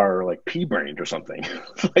 you are like pea-brained or something.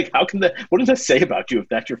 Like, how can that? What does that say about you if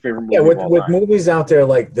that's your favorite movie Yeah, of all with time? movies out there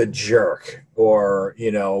like The Jerk or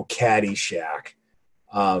Caddyshack,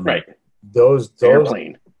 Right. those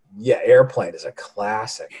Airplane. yeah, Airplane is a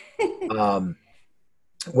classic.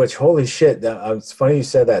 Which, holy shit, it's funny you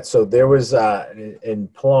said that. So there was in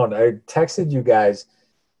Poland, I texted you guys.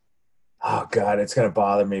 Oh god, it's gonna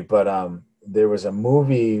bother me, but there was a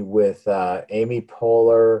movie with Amy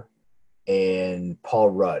Poehler and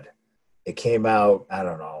Paul Rudd. It came out, I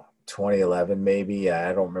don't know, 2011 maybe. I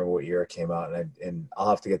don't remember what year it came out, and I'll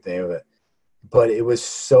have to get the name of it. But it was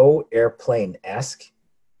so Airplane-esque,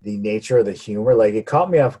 the nature of the humor. Like, it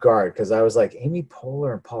caught me off guard because I was like, Amy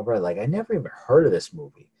Poehler and Paul Rudd, like, I never even heard of this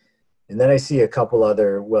movie. And then I see a couple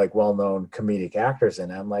other like well-known comedic actors,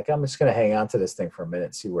 and I'm like, I'm just gonna hang on to this thing for a minute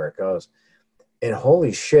and see where it goes. And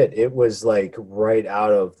holy shit, it was like right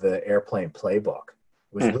out of the Airplane playbook.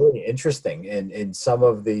 It was really interesting, and in some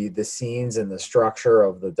of the scenes and the structure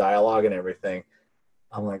of the dialogue and everything,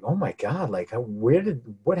 I'm like, oh my god, like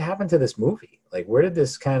what happened to this movie? Like, where did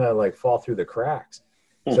this kind of like fall through the cracks?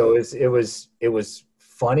 So it was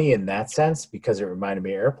funny in that sense because it reminded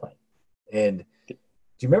me of Airplane. And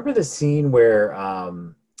do you remember the scene where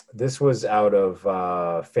this was out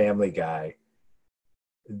of Family Guy?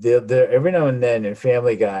 Every now and then in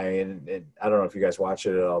Family Guy, and I don't know if you guys watch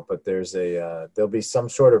it at all, but there'll be some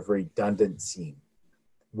sort of redundant scene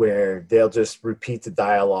where they'll just repeat the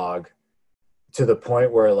dialogue to the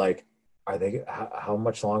point where, like, how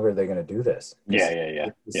much longer are they going to do this? Yeah.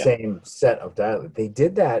 The same set of dialogue. They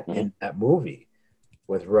did that in that movie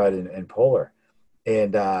with Rudd and Poehler.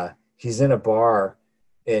 And he's in a bar,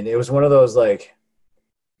 and it was one of those, like,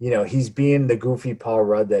 you know, he's being the goofy Paul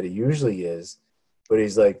Rudd that he usually is, but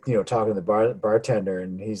he's like, you know, talking to the bartender,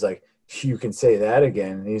 and he's like, you can say that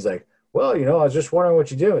again. And he's like, well, you know, I was just wondering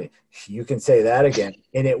what you're doing. You can say that again.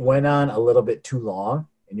 And it went on a little bit too long,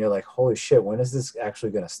 and you're like, holy shit, when is this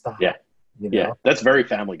actually going to stop? Yeah. You know? Yeah. That's very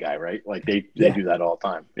Family Guy, right? Like they do that all the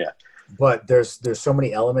time. Yeah. But there's so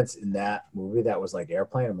many elements in that movie that was like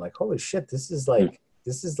Airplane. I'm like, holy shit, this is like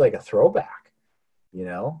a throwback, you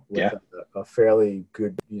know, with a fairly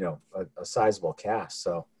good, you know, a sizable cast.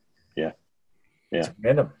 So it's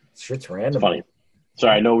random. Shit's random. It's funny.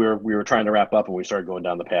 Sorry, I know we were trying to wrap up and we started going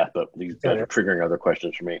down the path, but these guys are triggering other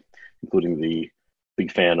questions for me, including the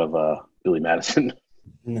big fan of Billy Madison.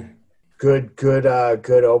 Good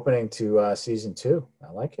opening to season 2.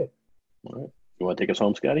 I like it. All right. You want to take us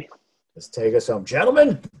home, Scotty? Let's take us home.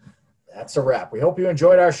 Gentlemen, that's a wrap. We hope you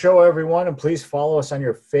enjoyed our show, everyone, and please follow us on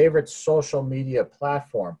your favorite social media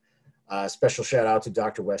platform. Special shout out to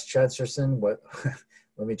Dr. Wes Chesterton. Let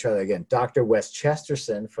me try that again. Dr. Wes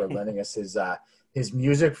Chesterton for lending us his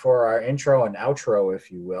music for our intro and outro,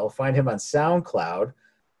 if you will. Find him on SoundCloud,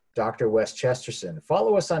 Dr. Wes Chesterton.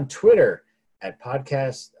 Follow us on Twitter at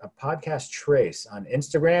Podcast Trace, on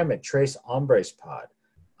Instagram at Trace Hombres Pod,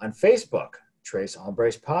 on Facebook, Trace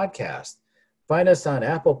Hombres Podcast. Find us on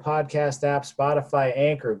Apple Podcast app, Spotify,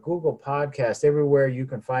 Anchor, Google Podcast. Everywhere you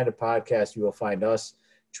can find a podcast, you will find us,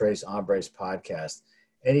 Trace Hombres Podcast.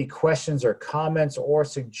 Any questions or comments or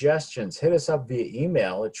suggestions, hit us up via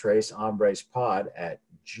email at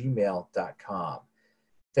tracehombrespod@gmail.com.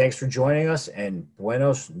 Thanks for joining us, and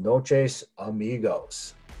buenos noches,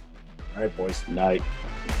 amigos. All right, boys. Night.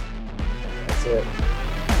 That's it.